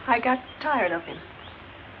 I got tired of him.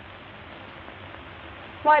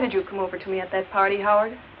 Why did you come over to me at that party,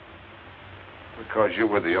 Howard? Because you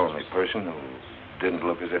were the only person who didn't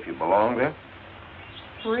look as if you belonged there?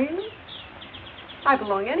 Really? I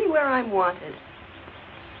belong anywhere I'm wanted.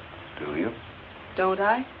 Do you? Don't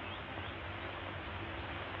I?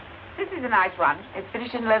 This is a nice one. It's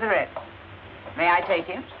finished in leatherette. May I take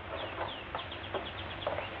him?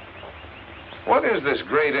 What is this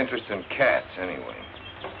great interest in cats, anyway?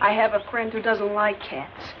 I have a friend who doesn't like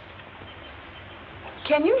cats.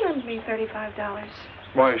 Can you lend me $35?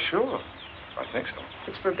 Why, sure. I think so.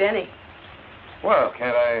 It's for Benny. Well,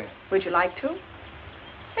 can't I... Would you like to?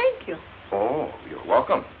 Thank you. Oh, you're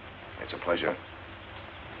welcome. It's a pleasure.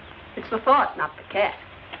 It's the thought, not the cat.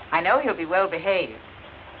 I know he'll be well behaved.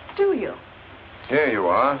 Do you? Here you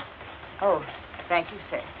are. Oh, thank you,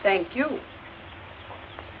 sir. Thank you.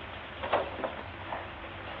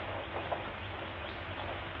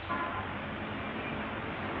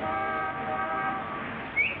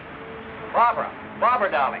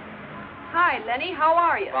 Barbara, darling. Hi, Lenny. How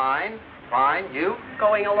are you? Fine. You?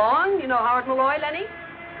 Going along. You know Howard Malloy, Lenny?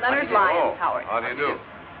 Leonard Lyons, Howard. How do you do?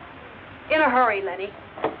 In a hurry, Lenny.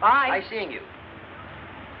 Bye. Nice seeing you.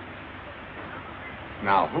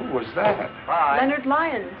 Now, who was that? Bye. Leonard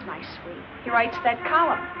Lyons, my sweet. He writes that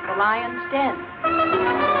column, The Lion's Den.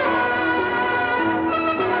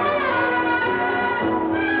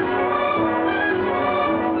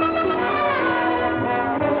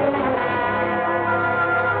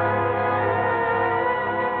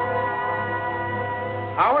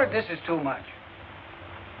 Howard, this is too much.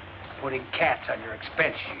 Putting cats on your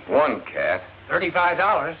expense sheet. One cat.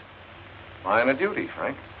 $35. Line of duty,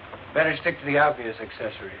 Frank. Better stick to the obvious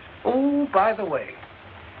accessories. Oh, by the way,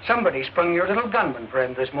 somebody sprung your little gunman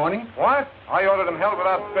friend this morning. What? I ordered him held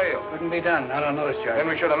without bail. Couldn't be done. Not on those charges. Then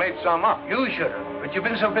we should have made some up. You should have. But you've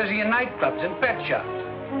been so busy in nightclubs and pet shops.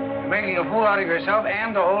 You're making a fool out of yourself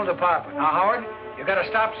and the whole department. Now, Howard, you've got to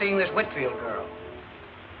stop seeing this Whitfield girl.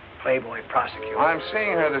 Playboy prosecutor. I'm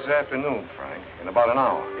seeing her this afternoon, Frank, in about an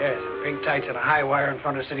hour. Yes, in pink tights and a high wire in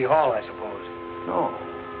front of City Hall, I suppose. No.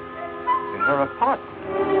 In her apartment.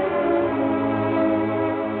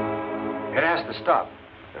 It has to stop.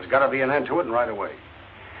 There's got to be an end to it, and right away.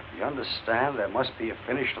 You understand? There must be a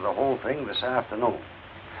finish to the whole thing this afternoon.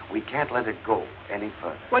 We can't let it go any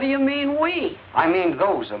further. What do you mean, we? I mean,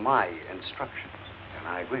 those are my instructions, and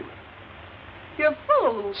I agree with them. You're full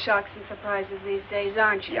of little shocks and surprises these days,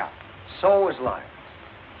 aren't you? Yeah. So is life.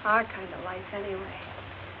 Our kind of life, anyway.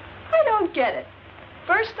 I don't get it.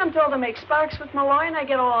 First, I'm told to make sparks with Malloy, and I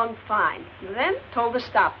get along fine. And then, told to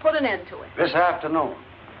stop, put an end to it. This afternoon.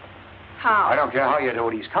 How? I don't care how you do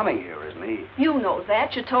it. He's coming here, isn't he? You know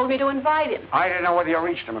that. You told me to invite him. I didn't know whether you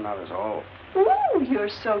reached him or not, is all. Ooh, you're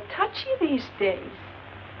so touchy these days.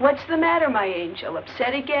 What's the matter, my angel?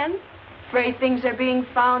 Upset again? Afraid things are being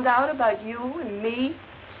found out about you and me?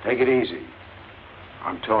 Take it easy.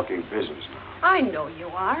 I'm talking business now. I know you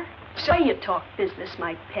are. So you talk business,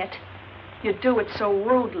 my pet. You do it so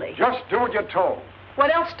rudely. Just do what you're told. What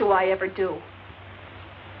else do I ever do?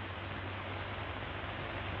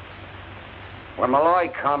 When Malloy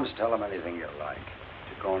comes, tell him anything you like.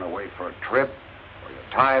 You're going away for a trip, or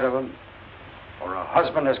you're tired of him, or a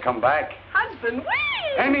husband has come back. Husband,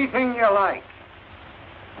 wait! Anything you like.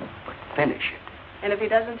 But finish it. And if he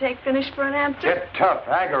doesn't take finish for an answer? Get tough,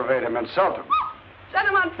 aggravate him, insult him. Set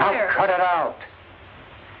him on fire. Now cut it out.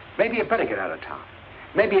 Maybe you better get out of town.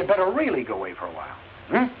 Maybe you better really go away for a while.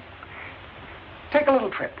 Take a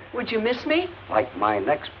little trip. Would you miss me? Like my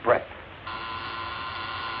next breath.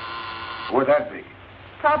 Who would that be?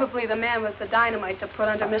 Probably the man with the dynamite to put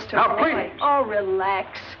under Mr. Now, Malloy. please. Oh,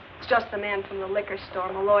 relax. It's just the man from the liquor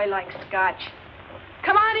store. Malloy likes scotch.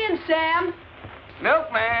 Come on in, Sam.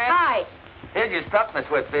 Milkman. Hi. Here's your stuff, Miss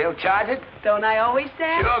Whitfield. Charge it? Don't I always,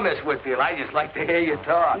 Sam? Sure, Miss Whitfield. I just like to hear you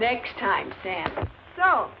talk. Next time, Sam.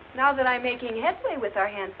 So, now that I'm making headway with our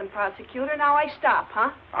handsome prosecutor, now I stop,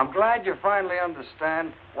 huh? I'm glad you finally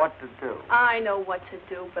understand what to do. I know what to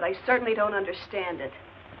do, but I certainly don't understand it.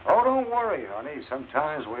 Oh, don't worry, honey.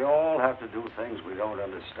 Sometimes we all have to do things we don't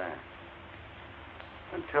understand.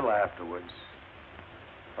 Until afterwards.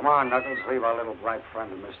 Come on, Knuckles, leave our little black friend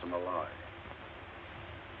to Mr. Malloy.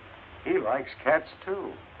 He likes cats,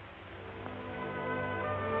 too.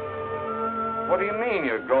 What do you mean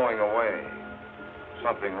you're going away?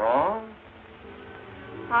 Something wrong?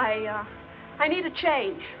 I need a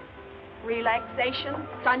change. Relaxation,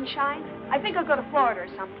 sunshine. I think I'll go to Florida or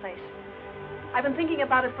someplace. I've been thinking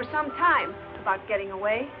about it for some time, about getting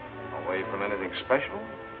away. Away from anything special?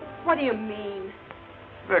 What do you mean?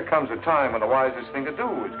 There comes a time when the wisest thing to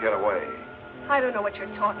do is get away. I don't know what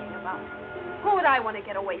you're talking about. Who would I want to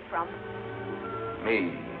get away from?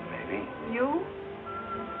 Me, maybe. You?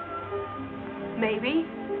 Maybe.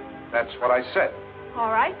 That's what I said.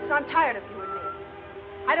 All right, so I'm tired of you and me.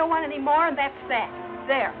 I don't want any more, and that's that.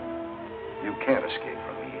 There. You can't escape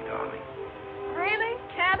from me, darling. Really?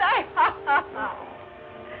 Can't I?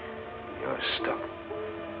 You're stuck.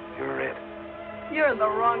 You're it. You're in the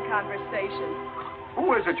wrong conversation.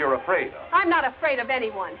 Who is it you're afraid of? I'm not afraid of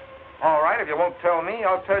anyone. All right, if you won't tell me,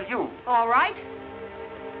 I'll tell you. All right?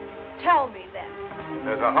 Tell me then.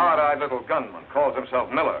 There's a hard-eyed little gunman, calls himself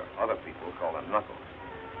Miller. Other people call him Knuckles.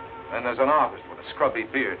 Then there's an artist with a scrubby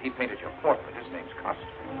beard. He painted your portrait. His name's Costa.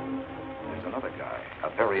 There's another guy, a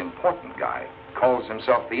very important guy, calls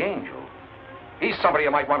himself the Angel. He's somebody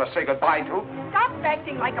you might want to say goodbye to. Stop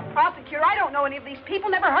acting like a prosecutor. I don't know any of these people,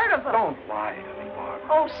 never heard of them. Don't lie to me, Barbara.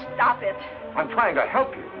 Oh, stop it. I'm trying to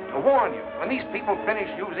help you, to warn you. When these people finish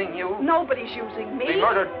using you... Nobody's using me. They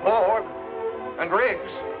murdered Ford and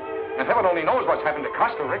Riggs. And heaven only knows what's happened to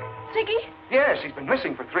Costa, Rick. Ziggy? Yes, he's been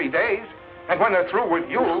missing for 3 days. And when they're through with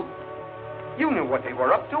you, you knew what they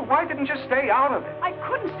were up to. Why didn't you stay out of it? I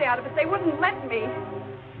couldn't stay out of it. They wouldn't let me.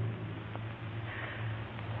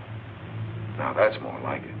 Now, that's more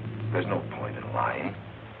like it. There's no point in lying.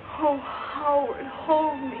 Oh, Howard,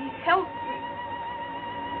 hold me. Help me.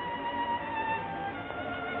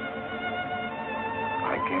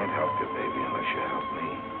 I can't help you, baby, unless you help me.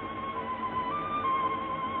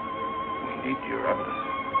 We need your evidence.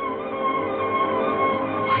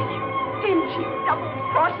 Why, you dingy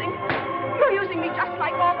double-crossing. You're using me just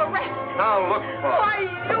like all the rest. Now, look, Bob. Why,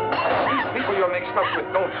 you... These people you're mixed up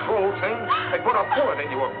with don't fool things. They put a bullet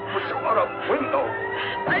in you or push you out a window.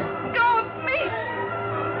 Let go of me.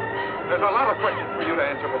 There's a lot of questions for you to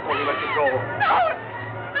answer before we let you go. No.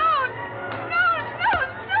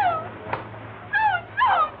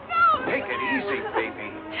 Take it easy,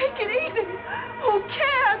 baby. Take it easy. Who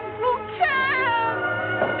can? Who can?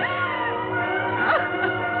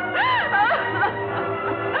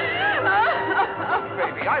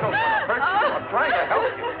 Baby, I don't want to hurt you. I'm trying to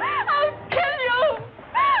help you. I'll kill you.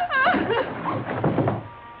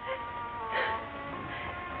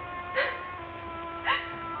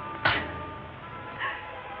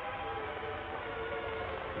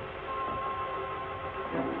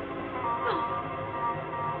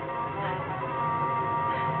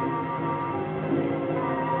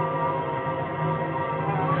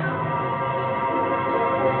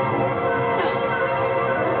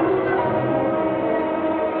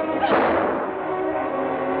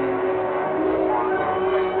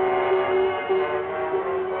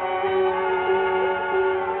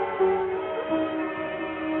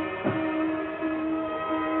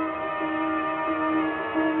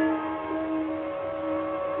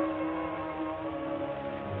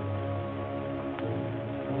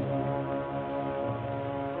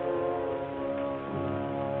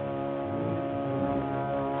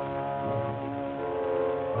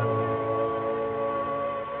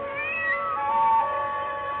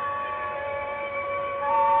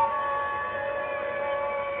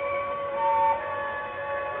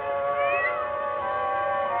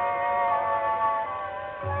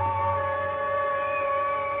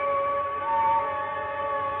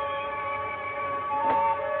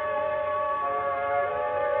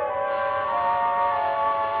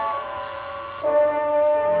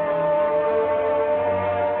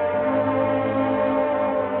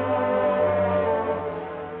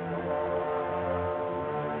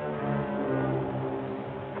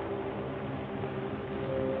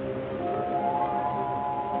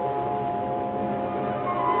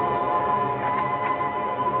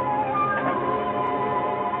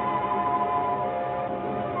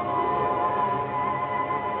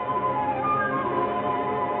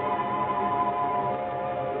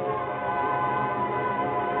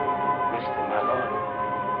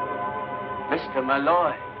 Mr.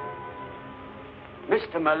 Malloy.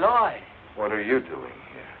 Mr. Malloy. What are you doing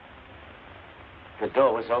here? The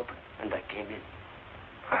door was open, and I came in.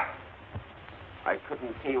 I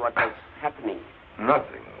couldn't see what was happening.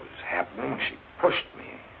 Nothing was happening. She pushed me.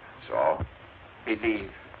 That's all.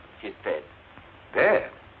 Believe she's dead. Dead?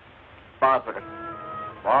 Barbara.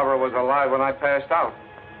 Barbara was alive when I passed out.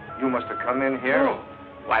 You must have come in here. No.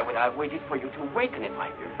 Why would I have waited for you to awaken if I...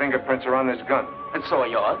 Your fingerprints are on this gun. And so are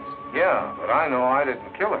yours? Yeah, but I know I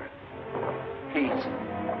didn't kill her. Please.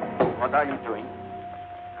 What are you doing?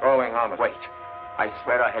 Calling homicide. Wait. I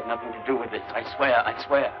swear I had nothing to do with this. I swear.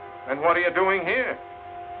 Then what are you doing here?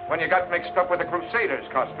 When you got mixed up with the Crusaders,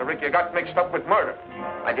 Costa Rica, you got mixed up with murder.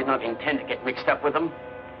 I did not intend to get mixed up with them.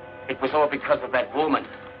 It was all because of that woman.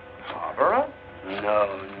 Barbara?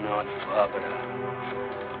 No, not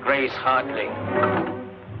Barbara. Grace Hartley.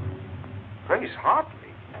 Grace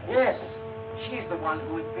Hartley? Yes. She's the one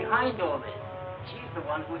who is behind all this. She's the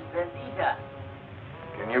one who is their leader.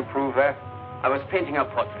 Can you prove that? I was painting her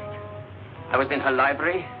portrait. I was in her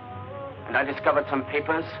library, and I discovered some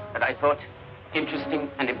papers that I thought interesting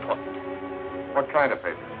and important. What kind of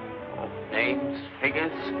papers? Oh, names,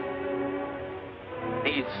 figures.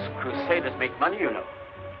 These Crusaders make money, you know.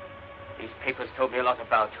 These papers told me a lot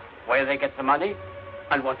about where they get the money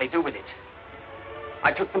and what they do with it.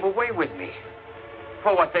 I took them away with me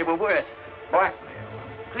for what they were worth. Blackmail?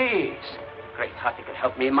 Please. Grace Hartley could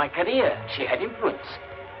help me in my career. She had influence.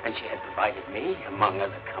 And she had provided me, among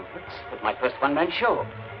other comforts, with my first one-man show.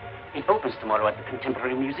 It opens tomorrow at the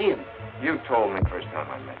Contemporary Museum. You told me first time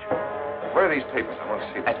I met you. Where are these papers? I want to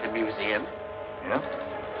see them. At the museum. Yeah?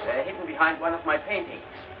 They're hidden behind one of my paintings.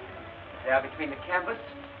 They are between the canvas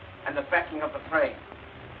and the backing of the frame.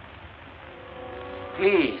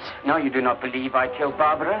 Please, now you do not believe I killed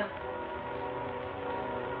Barbara?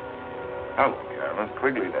 Hello, Carolyn.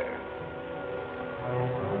 Quigley there.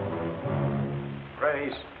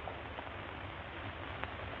 Grace.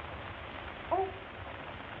 Oh,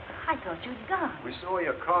 I thought you'd gone. We saw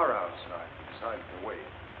your car outside. We decided to wait.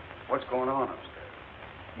 What's going on upstairs?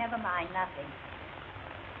 Never mind, nothing.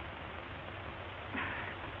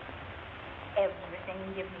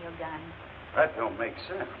 Everything. Give me your gun. That don't make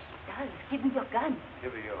sense. It does. Give me your gun.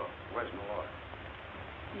 Give her yours. Where's Malloy?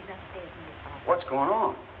 He's upstairs in his office. What's going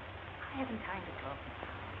on? I haven't time to talk now.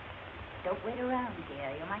 Don't wait around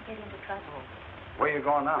here. You might get into trouble. Where you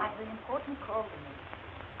going now? I have an important call to make.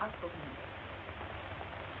 I'll phone you.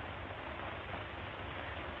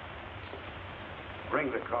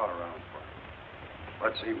 Bring the car around for me.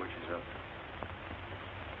 Let's see what she's up to.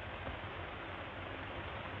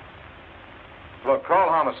 Look, call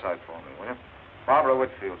homicide for me, will you? Barbara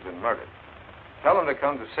Whitfield's been murdered. Tell them to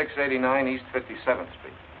come to 689 East 57th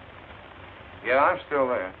Street. Yeah, I'm still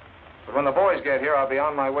there. But when the boys get here, I'll be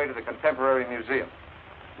on my way to the Contemporary Museum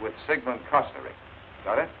with Sigmund Kostaric.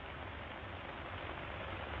 Got it?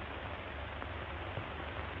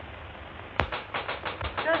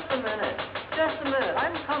 Just a minute.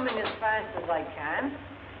 I'm coming as fast as I can.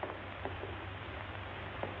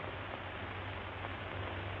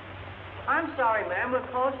 I'm sorry, ma'am. We're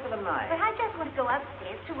closed for the night. But I just want to go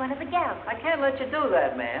upstairs to one of the galleries. I can't let you do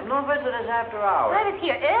that, ma'am. No visitors after hours. I was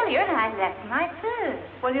here earlier and I left my purse.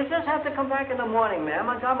 Well, you just have to come back in the morning, ma'am.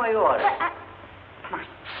 I got my orders. But my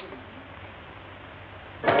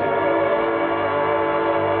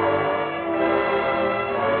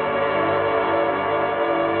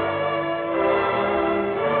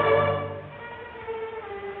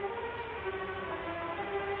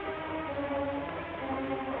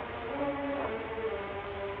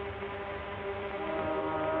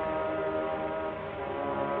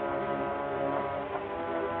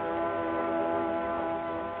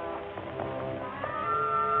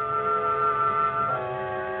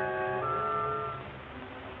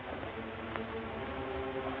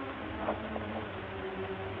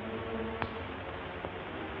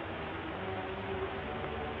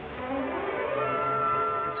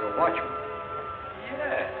Watchman.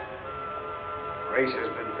 Yeah. Grace has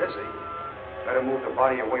been busy. Better move the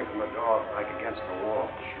body away from the door, back against the wall.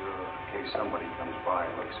 Sure. In case somebody comes by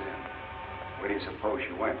and looks in. Where do you suppose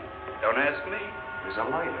she went? Don't ask me. There's a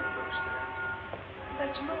light up those stairs.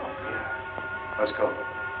 That's all. Yeah. Let's go.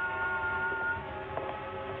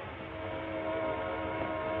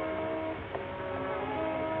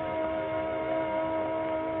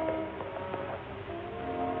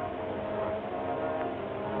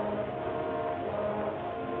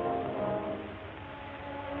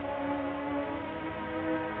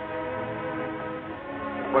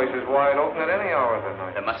 The place is wide open at any hour of the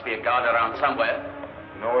night. There must be a guard around somewhere.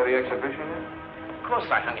 You know where the exhibition is? Of course,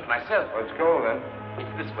 I hung it myself. Let's go, then.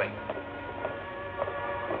 It's this way.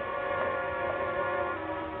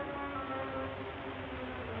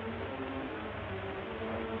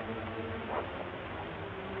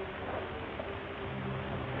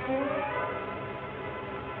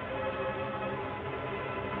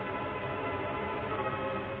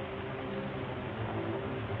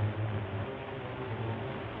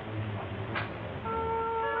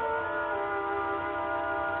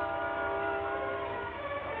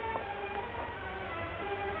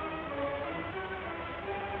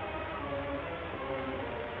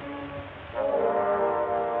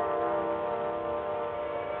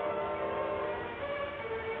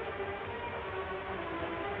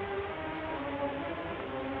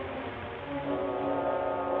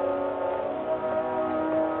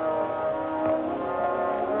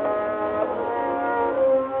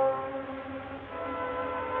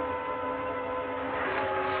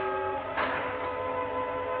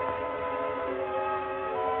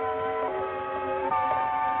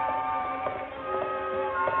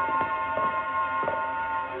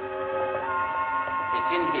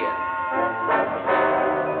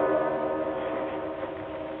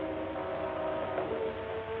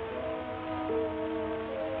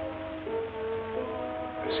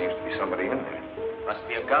 There seems to be somebody in there. Must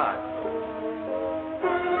be a guard.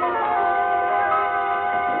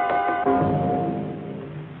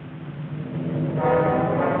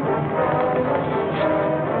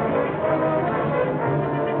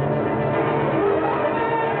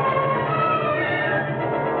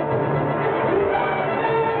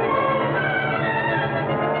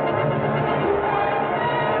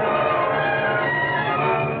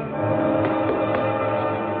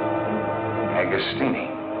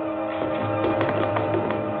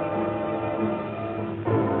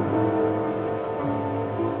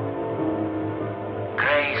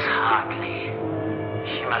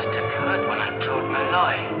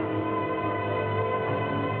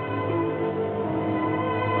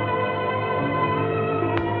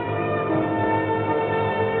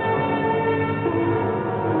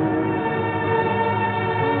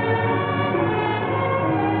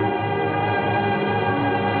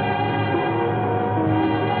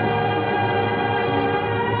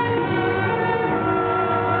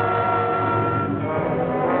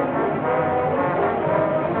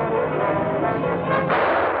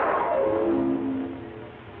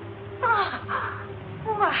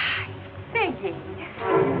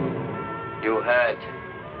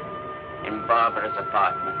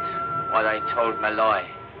 Told Malloy.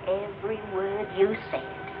 Every word you said.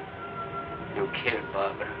 You killed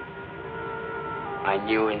Barbara. I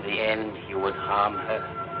knew in the end you would harm her.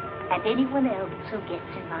 And anyone else who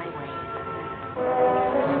gets in my way.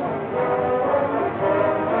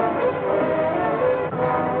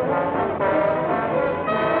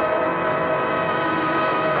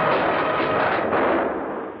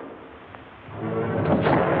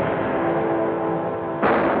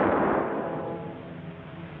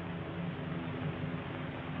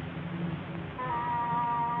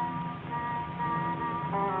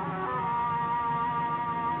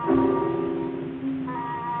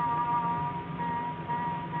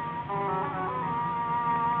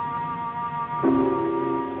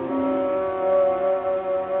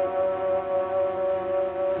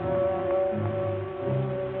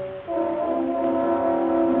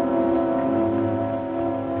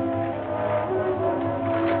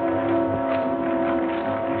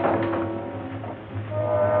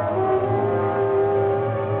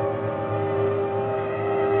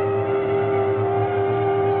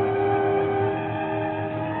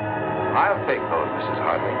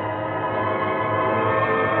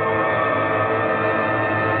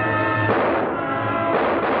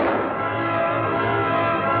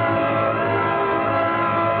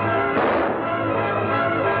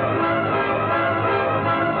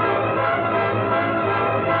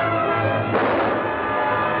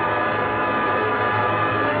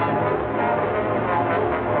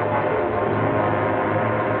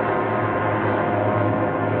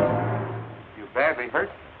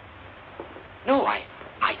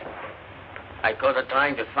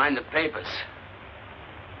 To find the papers.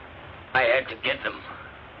 I had to get them.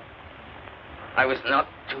 I was not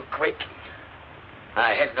too quick.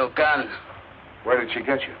 I had no gun. Where did she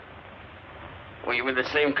get you? We were the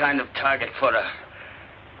same kind of target for her.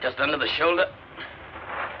 Just under the shoulder.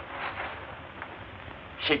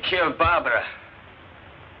 She killed Barbara.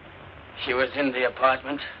 She was in the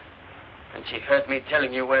apartment, and she heard me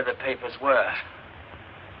telling you where the papers were.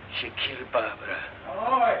 She killed Barbara.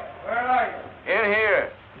 Malloy, where are you? In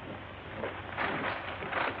here.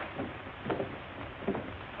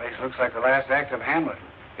 Place looks like the last act of Hamlet.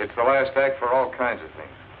 It's the last act for all kinds of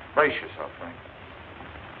things. Brace yourself, Frank.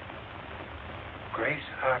 Grace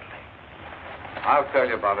Hartley. I'll tell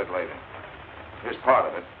you about it later. Here's part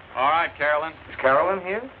of it. All right, Carolyn. Is Carolyn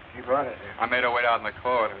here? She brought it here. I made her wait out in the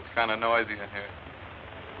corridor. It's kind of noisy in here.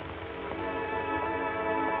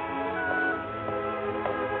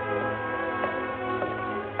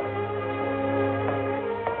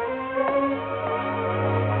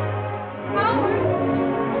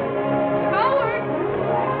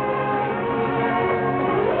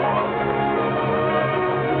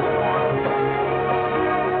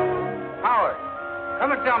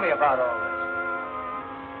 About all this.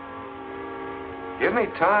 Give me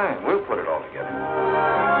time. We'll put it all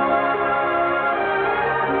together.